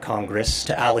directed by Congress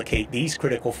to allocate these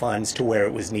critical funds to where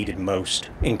it was needed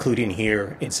most, including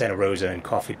here in Santa Rosa and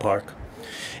Coffey Park.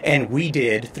 And we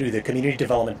did, through the Community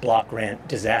Development Block Grant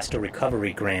Disaster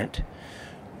Recovery Grant,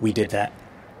 we did that.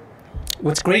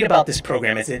 What's great about this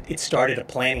program is it started a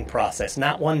planning process,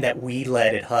 not one that we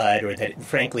led at HUD or that,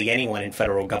 frankly, anyone in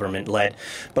federal government led,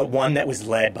 but one that was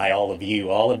led by all of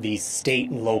you, all of these state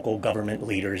and local government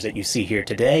leaders that you see here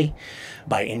today,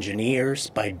 by engineers,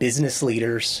 by business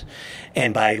leaders,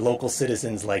 and by local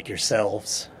citizens like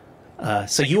yourselves.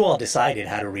 So you all decided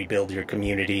how to rebuild your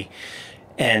community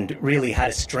and really how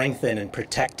to strengthen and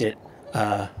protect it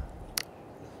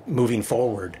moving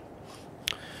forward.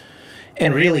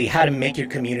 And really how to make your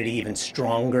community even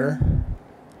stronger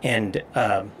and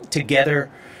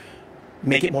together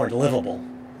make it more livable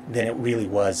than it really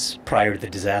was prior to the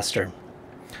disaster.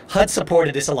 HUD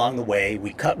supported this along the way.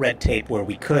 We cut red tape where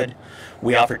we could.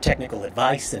 We offered technical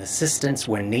advice and assistance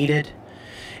when needed.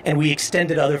 And we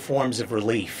extended other forms of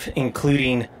relief,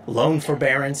 including loan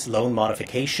forbearance, loan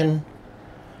modification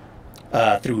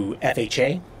through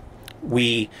FHA.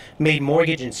 We made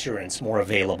mortgage insurance more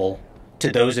available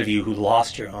to those of you who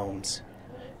lost your homes.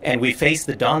 And we faced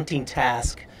the daunting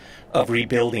task of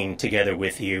rebuilding together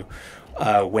with you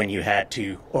when you had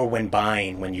to, or when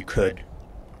buying when you could.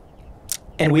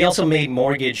 And we also made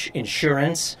mortgage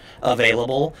insurance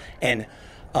available and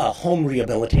home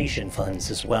rehabilitation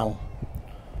funds as well.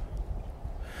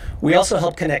 We also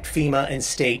help connect FEMA and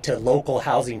state to local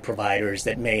housing providers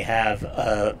that may have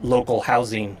local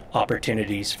housing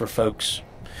opportunities for folks.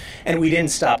 And we didn't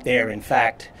stop there. In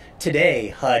fact, today,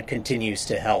 HUD continues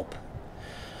to help.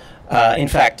 In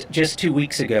fact, just 2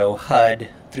 weeks ago, HUD,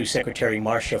 through Secretary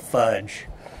Marcia Fudge,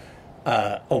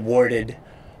 awarded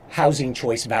housing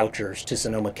choice vouchers to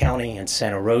Sonoma County and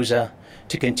Santa Rosa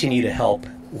to continue to help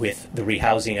with the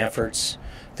rehousing efforts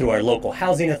through our local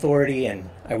housing authority. And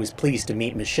I was pleased to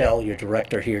meet Michelle, your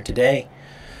director, here today.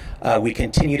 We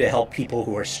continue to help people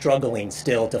who are struggling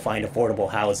still to find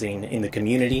affordable housing in the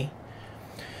community.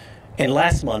 And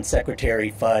last month, Secretary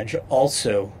Fudge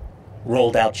also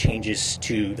rolled out changes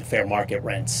to the fair market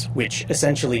rents, which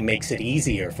essentially makes it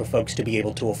easier for folks to be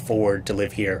able to afford to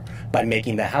live here by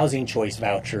making the housing choice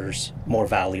vouchers more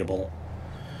valuable.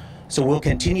 So we'll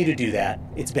continue to do that.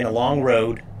 It's been a long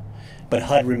road, but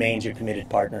HUD remains your committed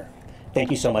partner. Thank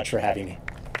you so much for having me.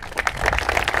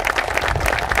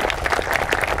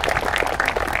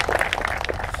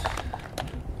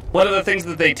 One of the things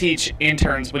that they teach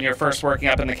interns when you're first working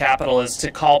up in the Capitol is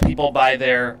to call people by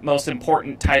their most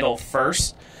important title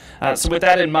first. So with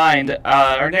that in mind,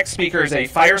 our next speaker is a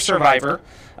fire survivor,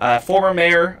 former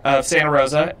mayor of Santa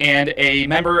Rosa, and a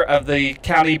member of the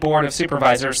County Board of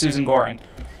Supervisors, Susan Gorin.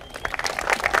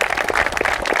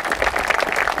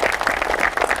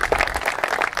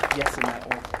 Yes, in that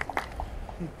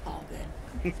order. All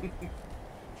good.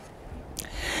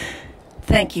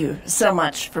 Thank you so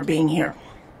much for being here.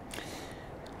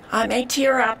 I may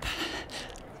tear up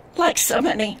like so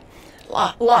many.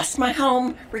 Lost my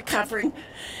home, recovering,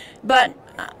 but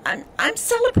I'm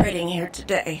celebrating here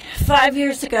today. 5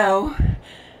 years ago,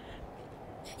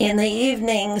 in the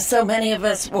evening, so many of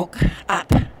us woke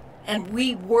up, and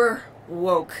we were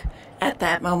woke at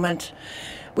that moment.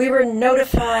 We were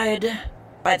notified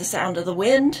by the sound of the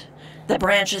wind, the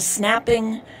branches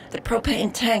snapping, the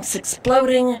propane tanks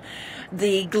exploding,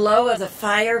 the glow of the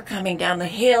fire coming down the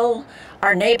hill,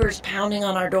 our neighbors pounding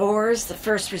on our doors, the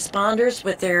first responders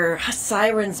with their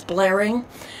sirens blaring,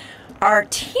 our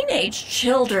teenage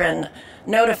children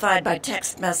notified by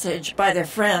text message by their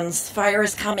friends, fire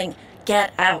is coming,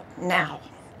 get out now.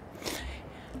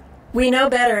 We know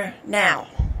better now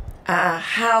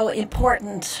how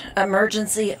important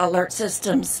emergency alert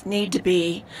systems need to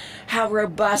be, how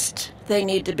robust they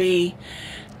need to be.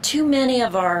 Too many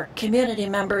of our community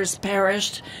members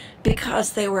perished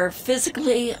because they were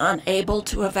physically unable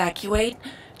to evacuate.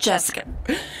 Jessica,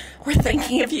 we're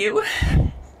thinking of you.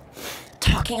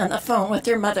 Talking on the phone with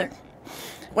your mother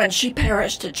when she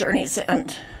perished at Journey's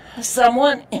End.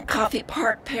 Someone in Coffey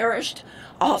Park perished,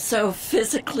 also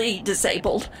physically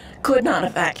disabled, could not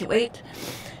evacuate.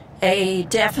 A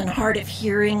deaf and hard of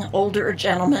hearing older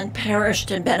gentleman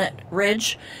perished in Bennett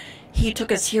Ridge. He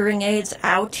took his hearing aids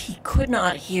out. He could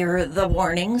not hear the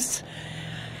warnings.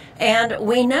 And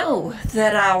we know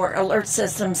that our alert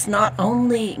systems not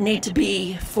only need to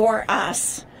be for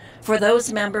us, for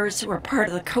those members who are part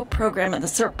of the COPE program and the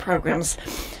CERP programs,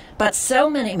 but so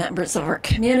many members of our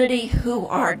community who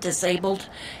are disabled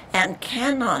and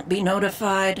cannot be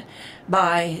notified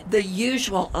by the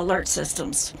usual alert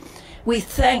systems. We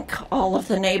thank all of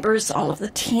the neighbors, all of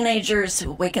the teenagers who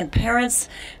awakened parents,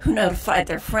 who notified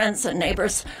their friends and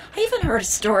neighbors. I even heard a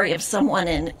story of someone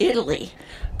in Italy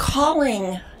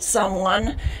calling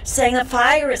someone saying, the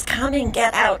fire is coming,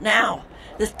 get out now.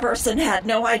 This person had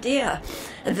no idea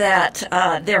that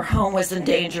their home was in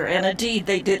danger, and indeed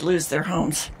they did lose their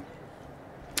homes.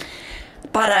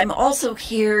 But I'm also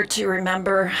here to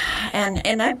remember,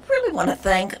 and I really want to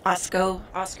thank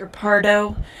Oscar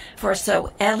Pardo for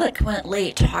so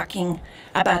eloquently talking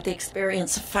about the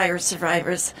experience of fire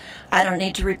survivors. I don't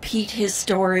need to repeat his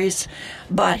stories,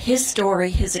 but his story,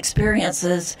 his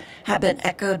experiences have been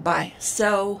echoed by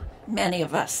so many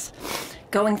of us.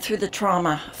 Going through the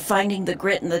trauma, finding the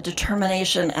grit and the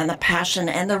determination and the passion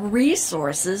and the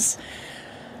resources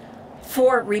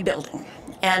for rebuilding.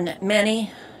 And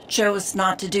many chose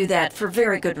not to do that for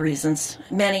very good reasons.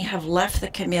 Many have left the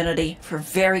community for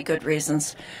very good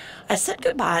reasons. I said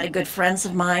goodbye to good friends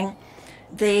of mine.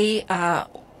 They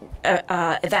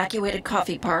evacuated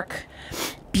Coffey Park.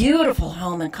 Beautiful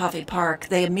home in Coffey Park.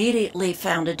 They immediately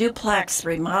found a duplex,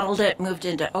 remodeled it, moved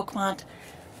into Oakmont.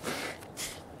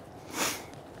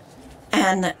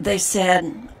 And they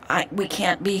said, we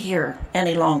can't be here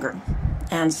any longer.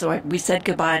 And so we said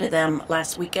goodbye to them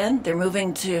last weekend. They're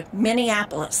moving to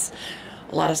Minneapolis.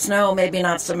 A lot of snow, maybe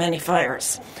not so many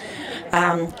fires.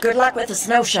 Good luck with the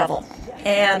snow shovel.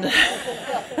 And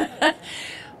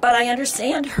but I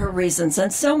understand her reasons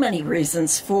and so many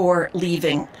reasons for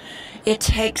leaving. It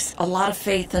takes a lot of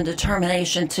faith and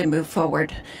determination to move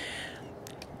forward.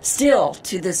 Still,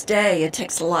 to this day, it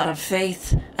takes a lot of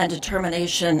faith and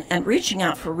determination and reaching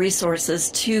out for resources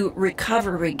to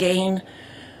recover, regain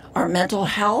our mental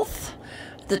health,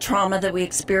 the trauma that we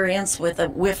experience with a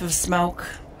whiff of smoke,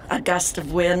 a gust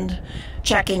of wind,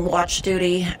 checking watch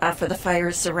duty for the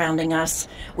fires surrounding us.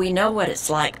 We know what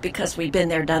it's like because we've been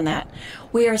there, done that.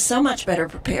 We are so much better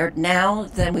prepared now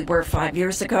than we were 5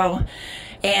 years ago.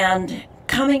 And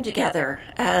coming together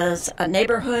as a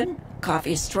neighborhood,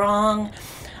 Coffey Strong,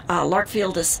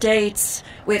 Larkfield Estates,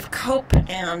 we have COPE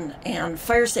and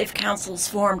fire safe councils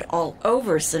formed all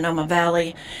over Sonoma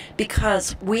Valley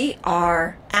because we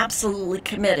are absolutely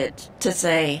committed to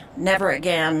say never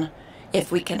again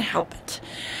if we can help it.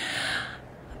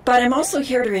 But I'm also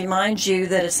here to remind you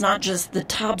that it's not just the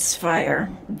Tubbs fire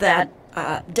that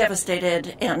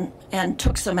devastated and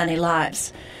took so many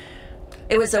lives.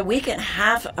 It was a week and a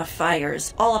half of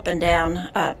fires all up and down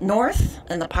north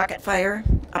in the Pocket Fire,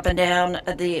 up and down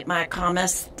the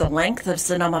Mayacamas, the length of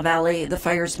Sonoma Valley, the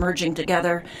fires merging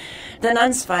together. The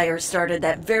Nuns Fire started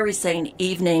that very same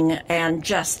evening and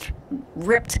just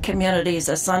ripped communities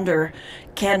asunder.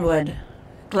 Kenwood,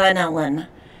 Glen Ellen,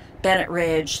 Bennett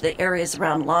Ridge, the areas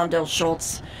around Lawndale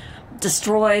Schultz,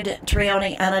 destroyed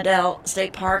Trione Annandale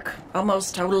State Park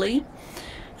almost totally.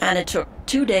 And it took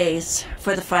 2 days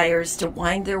for the fires to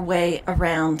wind their way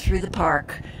around through the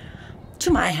park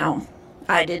to my home.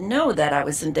 I didn't know that I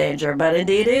was in danger, but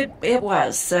indeed it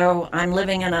was. So I'm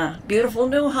living in a beautiful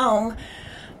new home,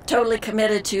 totally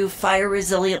committed to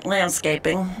fire-resilient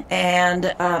landscaping.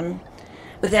 And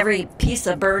with every piece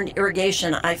of burned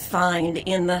irrigation I find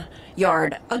in the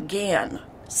yard, again,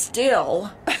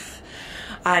 still,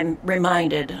 I'm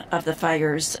reminded of the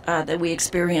fires that we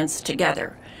experienced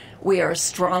together. We are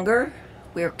stronger,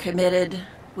 we are committed,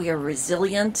 we are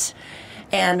resilient,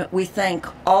 and we thank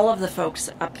all of the folks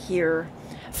up here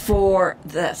for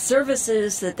the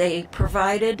services that they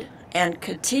provided and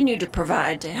continue to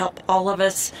provide to help all of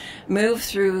us move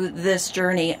through this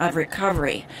journey of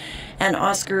recovery. And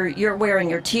Oscar, you're wearing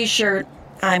your t-shirt.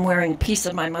 I'm wearing a piece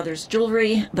of my mother's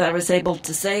jewelry that I was able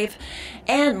to save,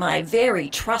 and my very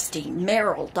trusty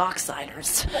Merrill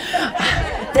Docksiders.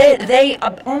 They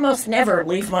almost never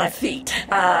leave my feet.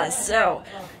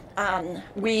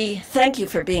 We thank you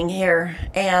for being here,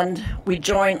 and we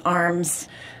join arms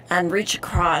and reach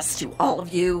across to all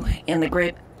of you in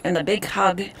the big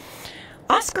hug.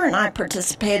 Oscar and I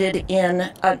participated in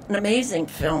an amazing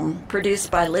film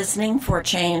produced by Listening for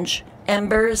Change,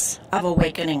 Embers of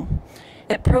Awakening.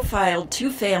 It profiled 2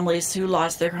 families who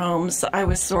lost their homes. I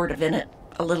was sort of in it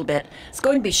a little bit. It's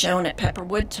going to be shown at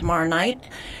Pepperwood tomorrow night.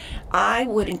 I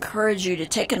would encourage you to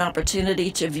take an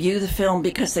opportunity to view the film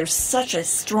because there's such a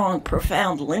strong,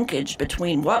 profound linkage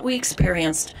between what we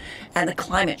experienced and the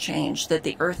climate change that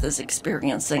the Earth is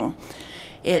experiencing.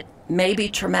 It may be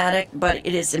traumatic, but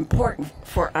it is important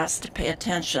for us to pay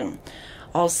attention.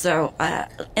 Also,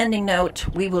 ending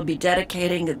note, we will be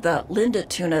dedicating the Linda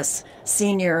Tunis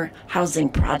Senior Housing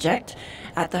Project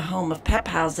at the home of PEP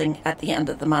Housing at the end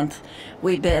of the month.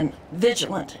 We've been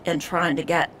vigilant in trying to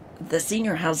get the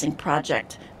senior housing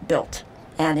project built,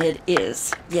 and it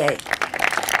is. Yay.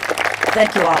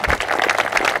 Thank you all.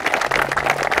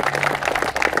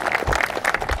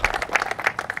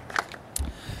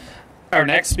 Our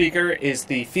next speaker is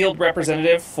the field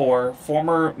representative for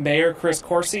former Mayor Chris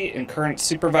Coursey and current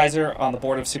supervisor on the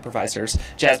Board of Supervisors,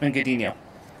 Jasmine Godinho.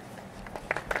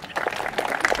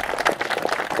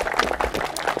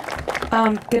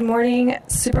 Good morning.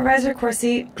 Supervisor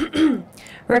Coursey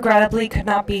regrettably could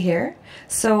not be here,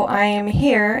 so I am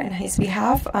here on his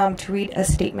behalf to read a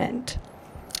statement.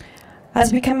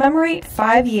 As we commemorate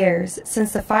 5 years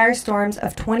since the firestorms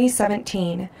of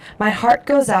 2017, my heart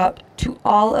goes out to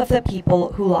all of the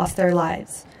people who lost their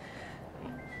lives,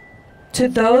 to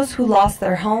those who lost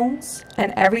their homes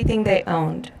and everything they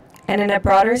owned, and in a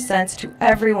broader sense to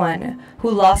everyone who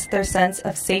lost their sense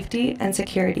of safety and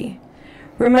security.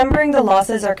 Remembering the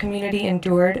losses our community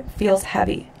endured feels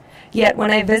heavy, yet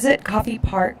when I visit Coffey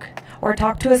Park or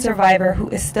talk to a survivor who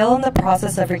is still in the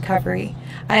process of recovery,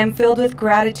 I am filled with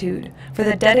gratitude for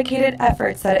the dedicated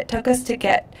efforts that it took us to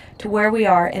get to where we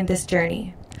are in this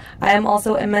journey. I am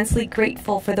also immensely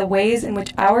grateful for the ways in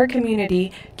which our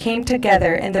community came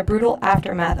together in the brutal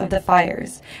aftermath of the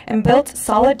fires and built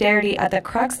solidarity at the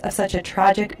crux of such a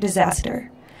tragic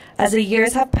disaster. As the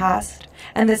years have passed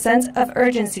and the sense of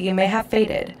urgency may have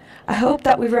faded, I hope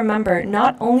that we remember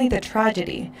not only the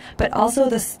tragedy, but also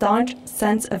the staunch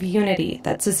sense of unity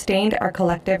that sustained our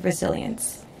collective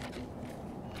resilience.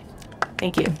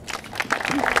 Thank you.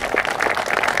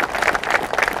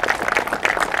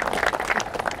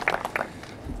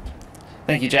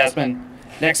 Thank you, Jasmine.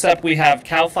 Next up, we have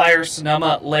CAL FIRE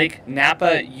Sonoma Lake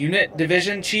Napa Unit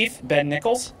Division Chief Ben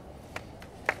Nichols.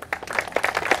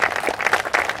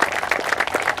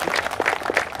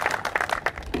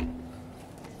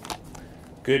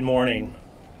 Good morning.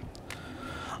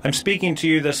 I'm speaking to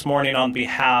you this morning on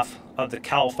behalf of the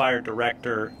CAL FIRE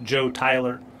Director, Joe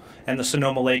Tyler, and the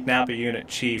Sonoma Lake Napa Unit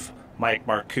Chief, Mike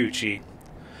Marcucci.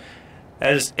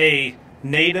 As a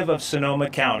native of Sonoma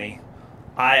County,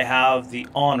 I have the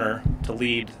honor to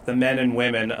lead the men and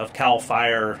women of CAL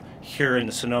FIRE here in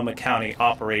the Sonoma County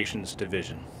Operations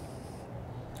Division.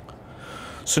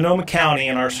 Sonoma County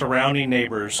and our surrounding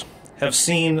neighbors have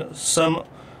seen some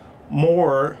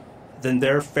more than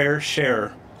their fair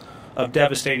share of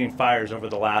devastating fires over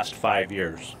the last 5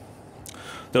 years.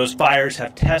 Those fires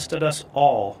have tested us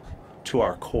all to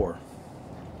our core.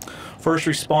 First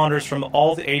responders from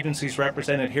all the agencies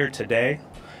represented here today,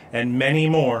 and many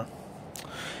more,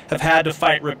 have had to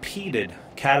fight repeated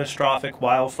catastrophic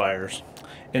wildfires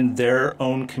in their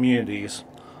own communities,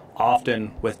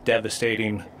 often with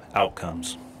devastating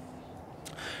outcomes.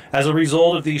 As a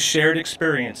result of these shared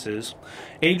experiences,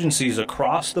 agencies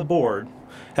across the board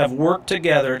have worked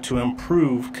together to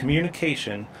improve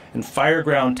communication and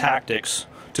fireground tactics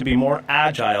to be more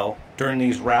agile during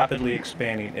these rapidly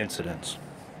expanding incidents.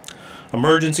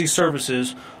 Emergency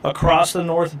services across the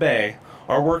North Bay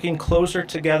are working closer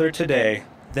together today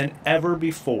than ever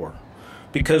before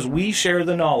because we share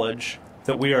the knowledge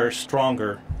that we are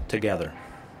stronger together.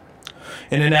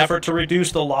 In an effort to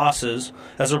reduce the losses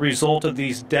as a result of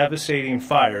these devastating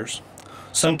fires,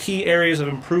 some key areas of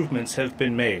improvements have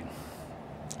been made.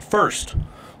 First,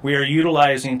 we are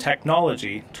utilizing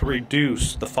technology to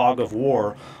reduce the fog of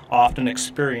war often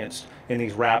experienced in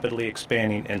these rapidly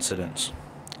expanding incidents.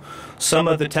 Some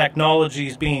of the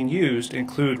technologies being used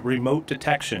include remote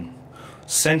detection,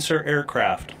 sensor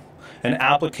aircraft, and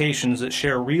applications that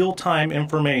share real-time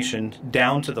information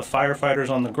down to the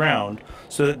firefighters on the ground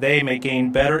so that they may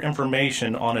gain better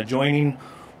information on adjoining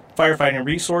firefighting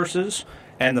resources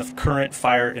and the current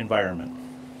fire environment.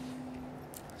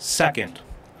 Second,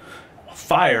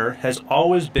 fire has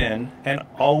always been and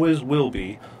always will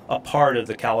be a part of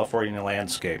the California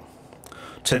landscape.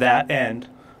 To that end,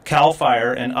 CAL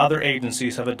FIRE and other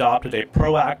agencies have adopted a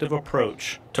proactive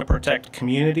approach to protect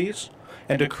communities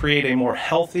and to create a more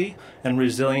healthy and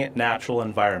resilient natural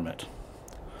environment.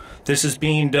 This is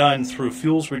being done through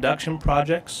fuels reduction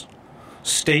projects,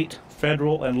 state,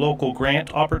 federal, and local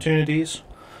grant opportunities,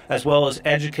 as well as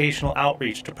educational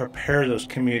outreach to prepare those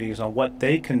communities on what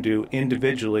they can do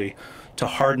individually to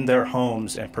harden their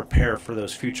homes and prepare for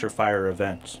those future fire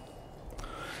events.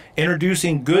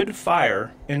 Introducing good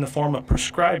fire in the form of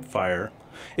prescribed fire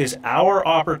is our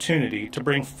opportunity to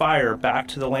bring fire back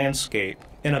to the landscape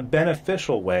in a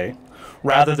beneficial way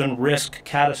rather than risk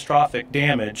catastrophic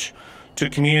damage to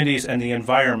communities and the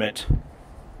environment.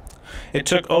 It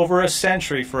took over a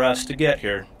century for us to get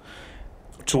here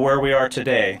to where we are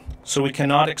today, so we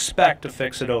cannot expect to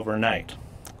fix it overnight.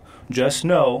 Just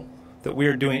know that we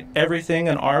are doing everything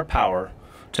in our power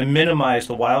to minimize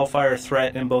the wildfire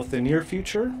threat in both the near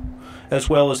future as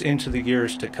well as into the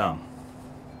years to come.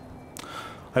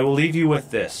 I will leave you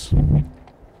with this.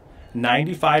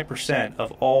 95%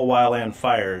 of all wildland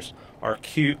fires are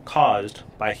caused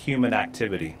by human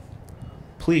activity.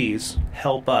 Please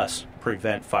help us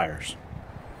prevent fires.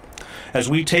 As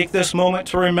we take this moment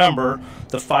to remember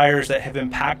the fires that have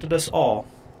impacted us all,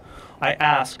 I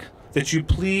ask that you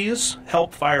please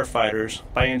help firefighters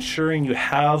by ensuring you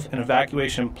have an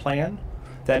evacuation plan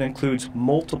that includes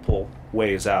multiple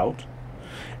ways out,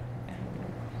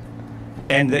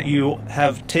 and that you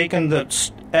have taken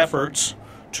the efforts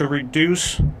to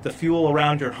reduce the fuel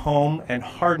around your home and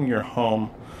harden your home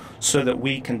so that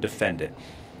we can defend it.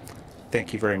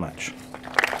 Thank you very much.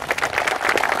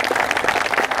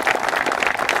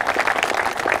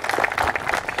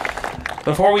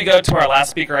 Before we go to our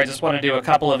last speaker, I just want to do a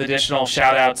couple of additional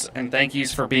shout-outs and thank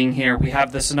yous for being here. We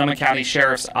have the Sonoma County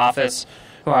Sheriff's Office,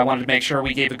 who I wanted to make sure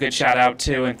we gave a good shout-out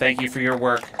to, and thank you for your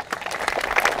work.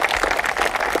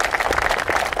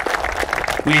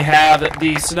 We have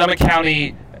the Sonoma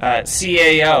County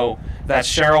CAO,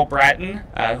 that's Cheryl Bratton,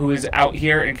 who is out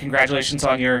here, and congratulations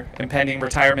on your impending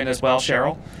retirement as well,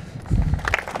 Cheryl.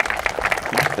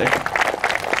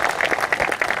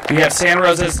 We have Santa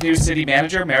Rosa's new city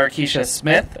manager, Marikesha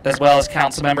Smith, as well as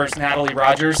council members Natalie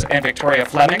Rogers and Victoria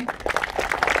Fleming.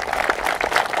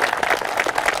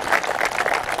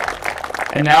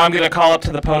 And now I'm going to call up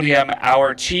to the podium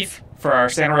our chief for our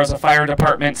Santa Rosa Fire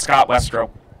Department, Scott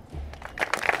Westrope.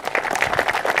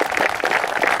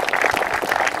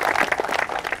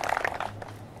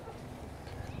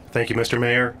 Thank you, Mr.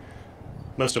 Mayor.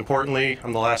 Most importantly,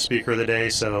 I'm the last speaker of the day,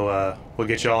 so we'll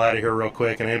get you all out of here real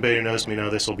quick, and anybody who knows me know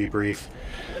this will be brief.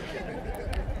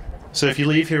 So if you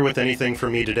leave here with anything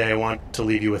from me today, I want to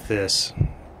leave you with this.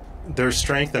 There's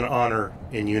strength and honor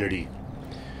in unity.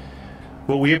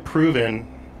 What we have proven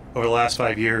over the last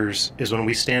 5 years is when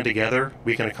we stand together,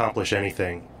 we can accomplish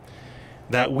anything.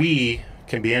 That we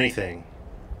can be anything.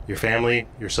 Your family,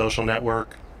 your social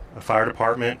network, a fire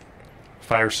department,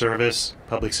 fire service,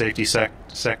 public safety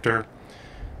sector,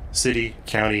 city,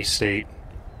 county, state,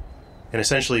 and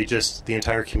essentially just the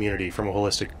entire community from a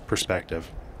holistic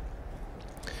perspective.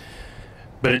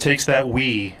 But it takes that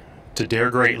we to dare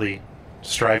greatly,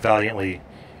 strive valiantly,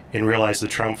 and realize the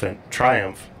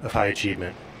triumph of high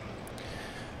achievement.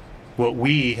 What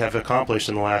we have accomplished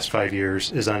in the last 5 years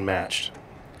is unmatched.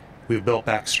 We've built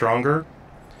back stronger,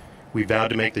 we vowed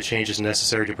to make the changes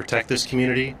necessary to protect this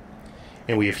community,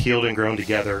 and we have healed and grown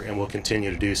together and will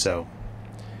continue to do so.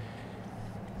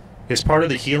 As part of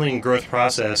the healing and growth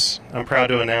process, I'm proud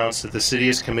to announce that the city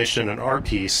has commissioned an art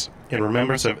piece in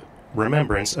remembrance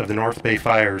of the North Bay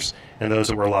fires and those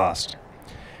that were lost.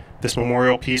 This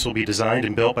memorial piece will be designed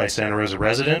and built by Santa Rosa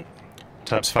resident,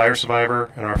 Tubbs fire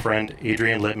survivor, and our friend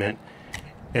Adrian Littman,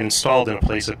 and installed in a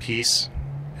place of peace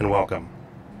and welcome.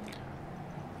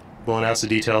 We'll announce the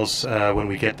details when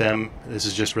we get them. This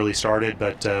has just really started,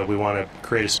 but we want to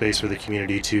create a space for the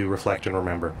community to reflect and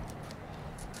remember.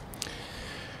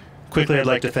 Quickly, I'd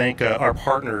like to thank our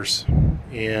partners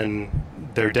in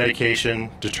their dedication,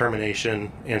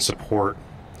 determination, and support.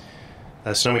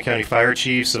 Sonoma County Fire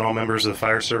Chiefs and all members of the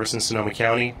fire service in Sonoma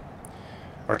County,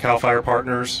 our CAL FIRE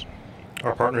partners,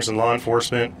 our partners in law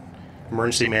enforcement,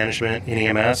 emergency management,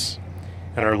 and EMS,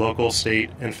 and our local,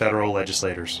 state, and federal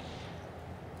legislators.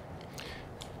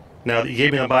 Now that you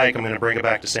gave me the mic, I'm going to bring it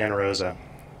back to Santa Rosa.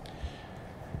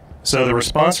 So the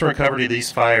response and recovery to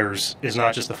these fires is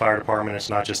not just the fire department, it's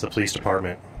not just the police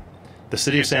department. The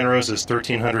City of Santa Rosa is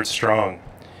 1,300 strong.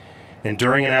 And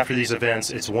during and after these events,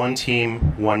 it's one team,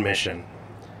 one mission.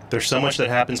 There's so much that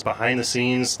happens behind the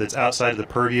scenes that's outside of the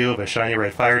purview of a shiny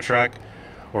red fire truck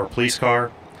or a police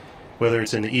car, whether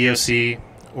it's in the EOC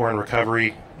or in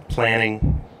recovery,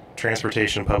 planning,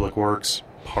 transportation, public works,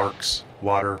 parks,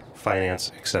 water,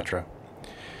 finance, etc.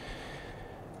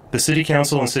 The City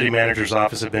Council and City Manager's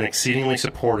Office have been exceedingly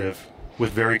supportive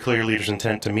with very clear leaders'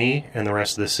 intent to me and the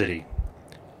rest of the city.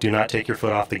 Do not take your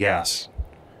foot off the gas.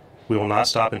 We will not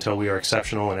stop until we are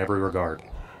exceptional in every regard.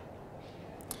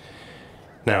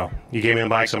 Now, you gave me the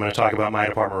mic, so I'm going to talk about my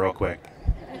department real quick.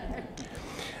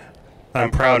 I'm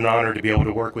proud and honored to be able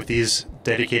to work with these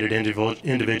dedicated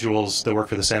individuals that work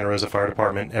for the Santa Rosa Fire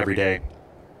Department every day.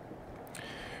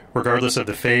 Regardless of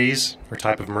the phase or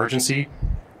type of emergency,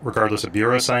 regardless of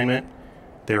bureau assignment,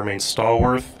 they remain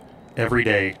stalwart every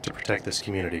day to protect this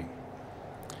community.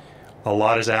 A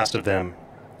lot is asked of them,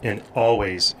 and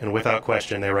always and without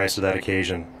question they rise to that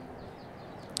occasion.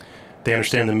 They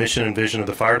understand the mission and vision of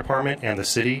the fire department and the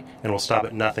city and will stop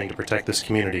at nothing to protect this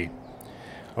community.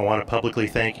 I want to publicly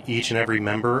thank each and every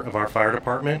member of our fire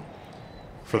department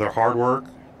for their hard work,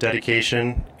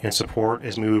 dedication, and support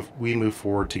as we move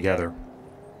forward together.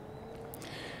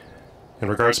 In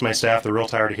regards to my staff, they're real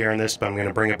tired of hearing this, but I'm going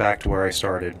to bring it back to where I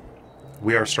started.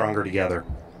 We are stronger together.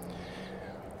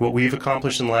 What we've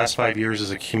accomplished in the last 5 years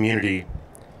as a community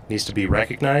needs to be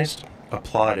recognized,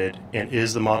 applauded, and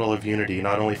is the model of unity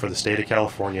not only for the state of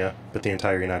California, but the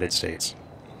entire United States.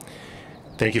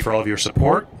 Thank you for all of your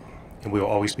support, and we will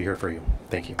always be here for you.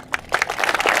 Thank you.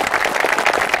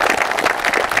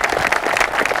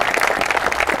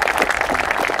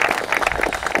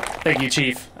 Thank you,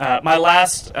 Chief. My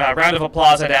last round of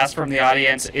applause I'd ask from the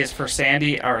audience is for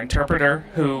Sandy, our interpreter,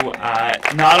 who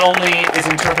not only is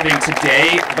interpreting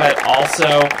today, but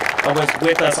also was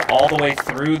with us all the way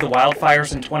through the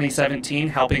wildfires in 2017,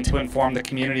 helping to inform the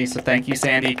community. So thank you,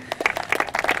 Sandy.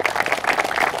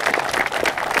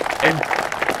 And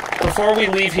before we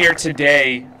leave here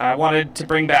today, I wanted to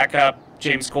bring back up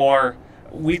James Gore.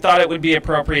 We thought it would be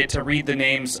appropriate to read the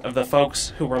names of the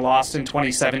folks who were lost in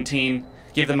 2017,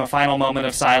 give them a final moment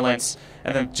of silence,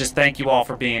 and then just thank you all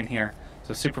for being here.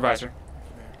 So, Supervisor.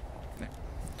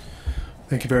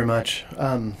 Thank you very much.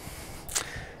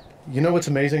 You know what's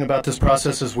amazing about this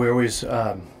process is we always,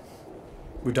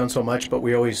 we've done so much, but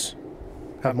we always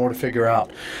have more to figure out.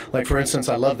 Like, for instance,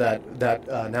 I love that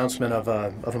announcement of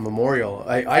a memorial.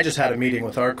 I just had a meeting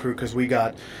with our crew because we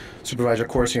got Supervisor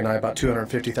Coursey and I about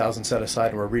 $250,000 set aside,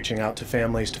 and we're reaching out to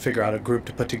families to figure out a group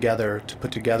to put together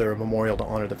a memorial to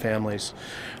honor the families.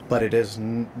 But it is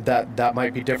that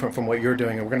might be different from what you're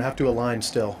doing, and we're going to have to align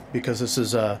still because this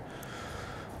is okay.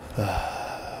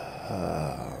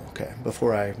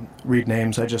 Before I read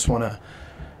names, I just want to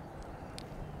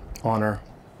honor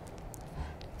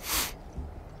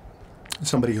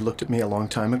somebody who looked at me a long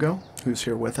time ago, who's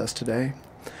here with us today,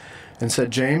 and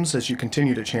said, James, as you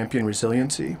continue to champion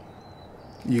resiliency,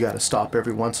 you got to stop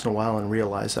every once in a while and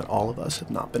realize that all of us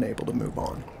have not been able to move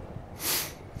on.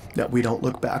 That we don't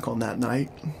look back on that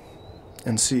night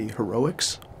and see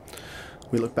heroics.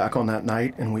 We look back on that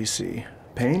night and we see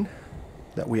pain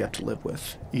that we have to live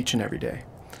with each and every day.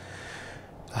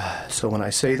 So when I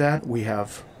say that, we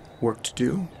have work to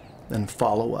do and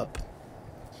follow up.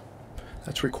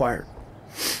 That's required.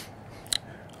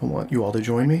 I want you all to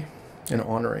join me in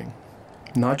honoring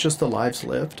not just the lives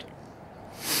lived,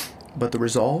 but the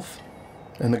resolve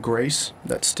and the grace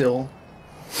that still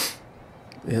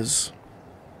is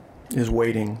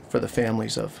waiting for the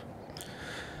families of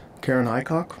Karen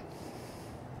Aycock,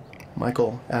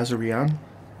 Michael Azarian,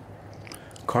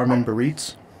 Carmen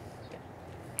Baritz,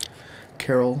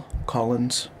 Carol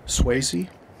Collins Swayze,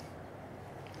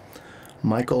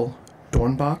 Michael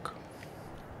Dornbach,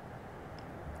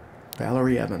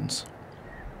 Valerie Evans,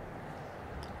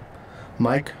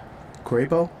 Mike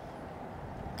Grabo,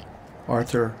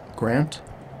 Arthur Grant,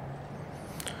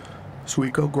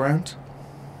 Suiko Grant,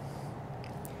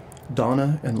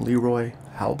 Donna and Leroy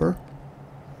Halber,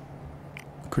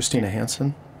 Christina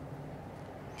Hansen,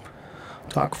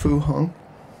 Tak Fu Hung,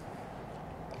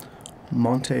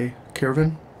 Monte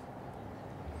Kirvin,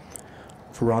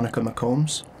 Veronica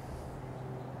McCombs,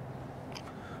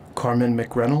 Carmen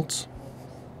McReynolds,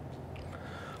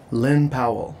 Lynn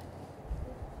Powell,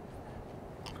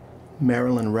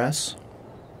 Marilyn Ress,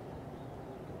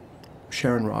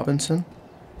 Sharon Robinson,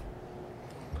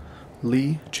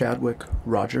 Lee Chadwick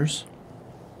Rogers,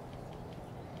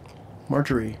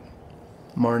 Marjorie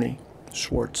Marnie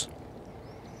Schwartz,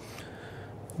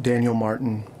 Daniel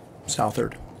Martin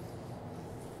Southard,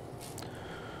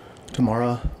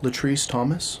 Tamara Latrice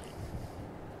Thomas,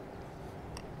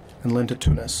 and Linda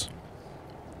Tunis.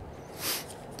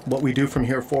 What we do from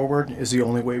here forward is the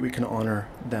only way we can honor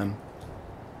them.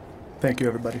 Thank you,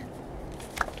 everybody.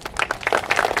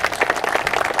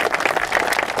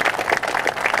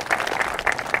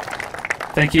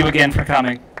 Thank you again for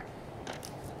coming.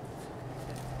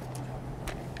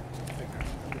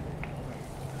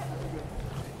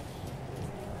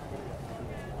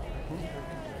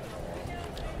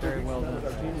 Very well done.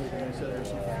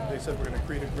 They said we're going to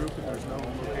create a group and there's no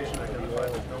location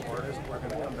identified, there's no artist. We're going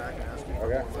to come back and ask you for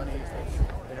more money.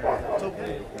 It's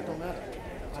okay. It don't matter.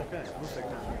 It's okay. We'll take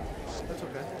that. That's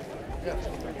okay. Yeah.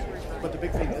 But the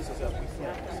big thing is that we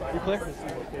can't decide. You clear?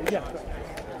 Yeah.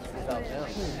 Without them.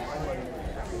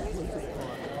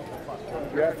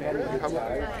 Yeah.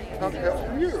 How the hell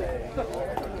are you?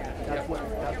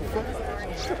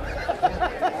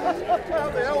 How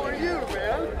the hell are you,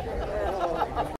 man?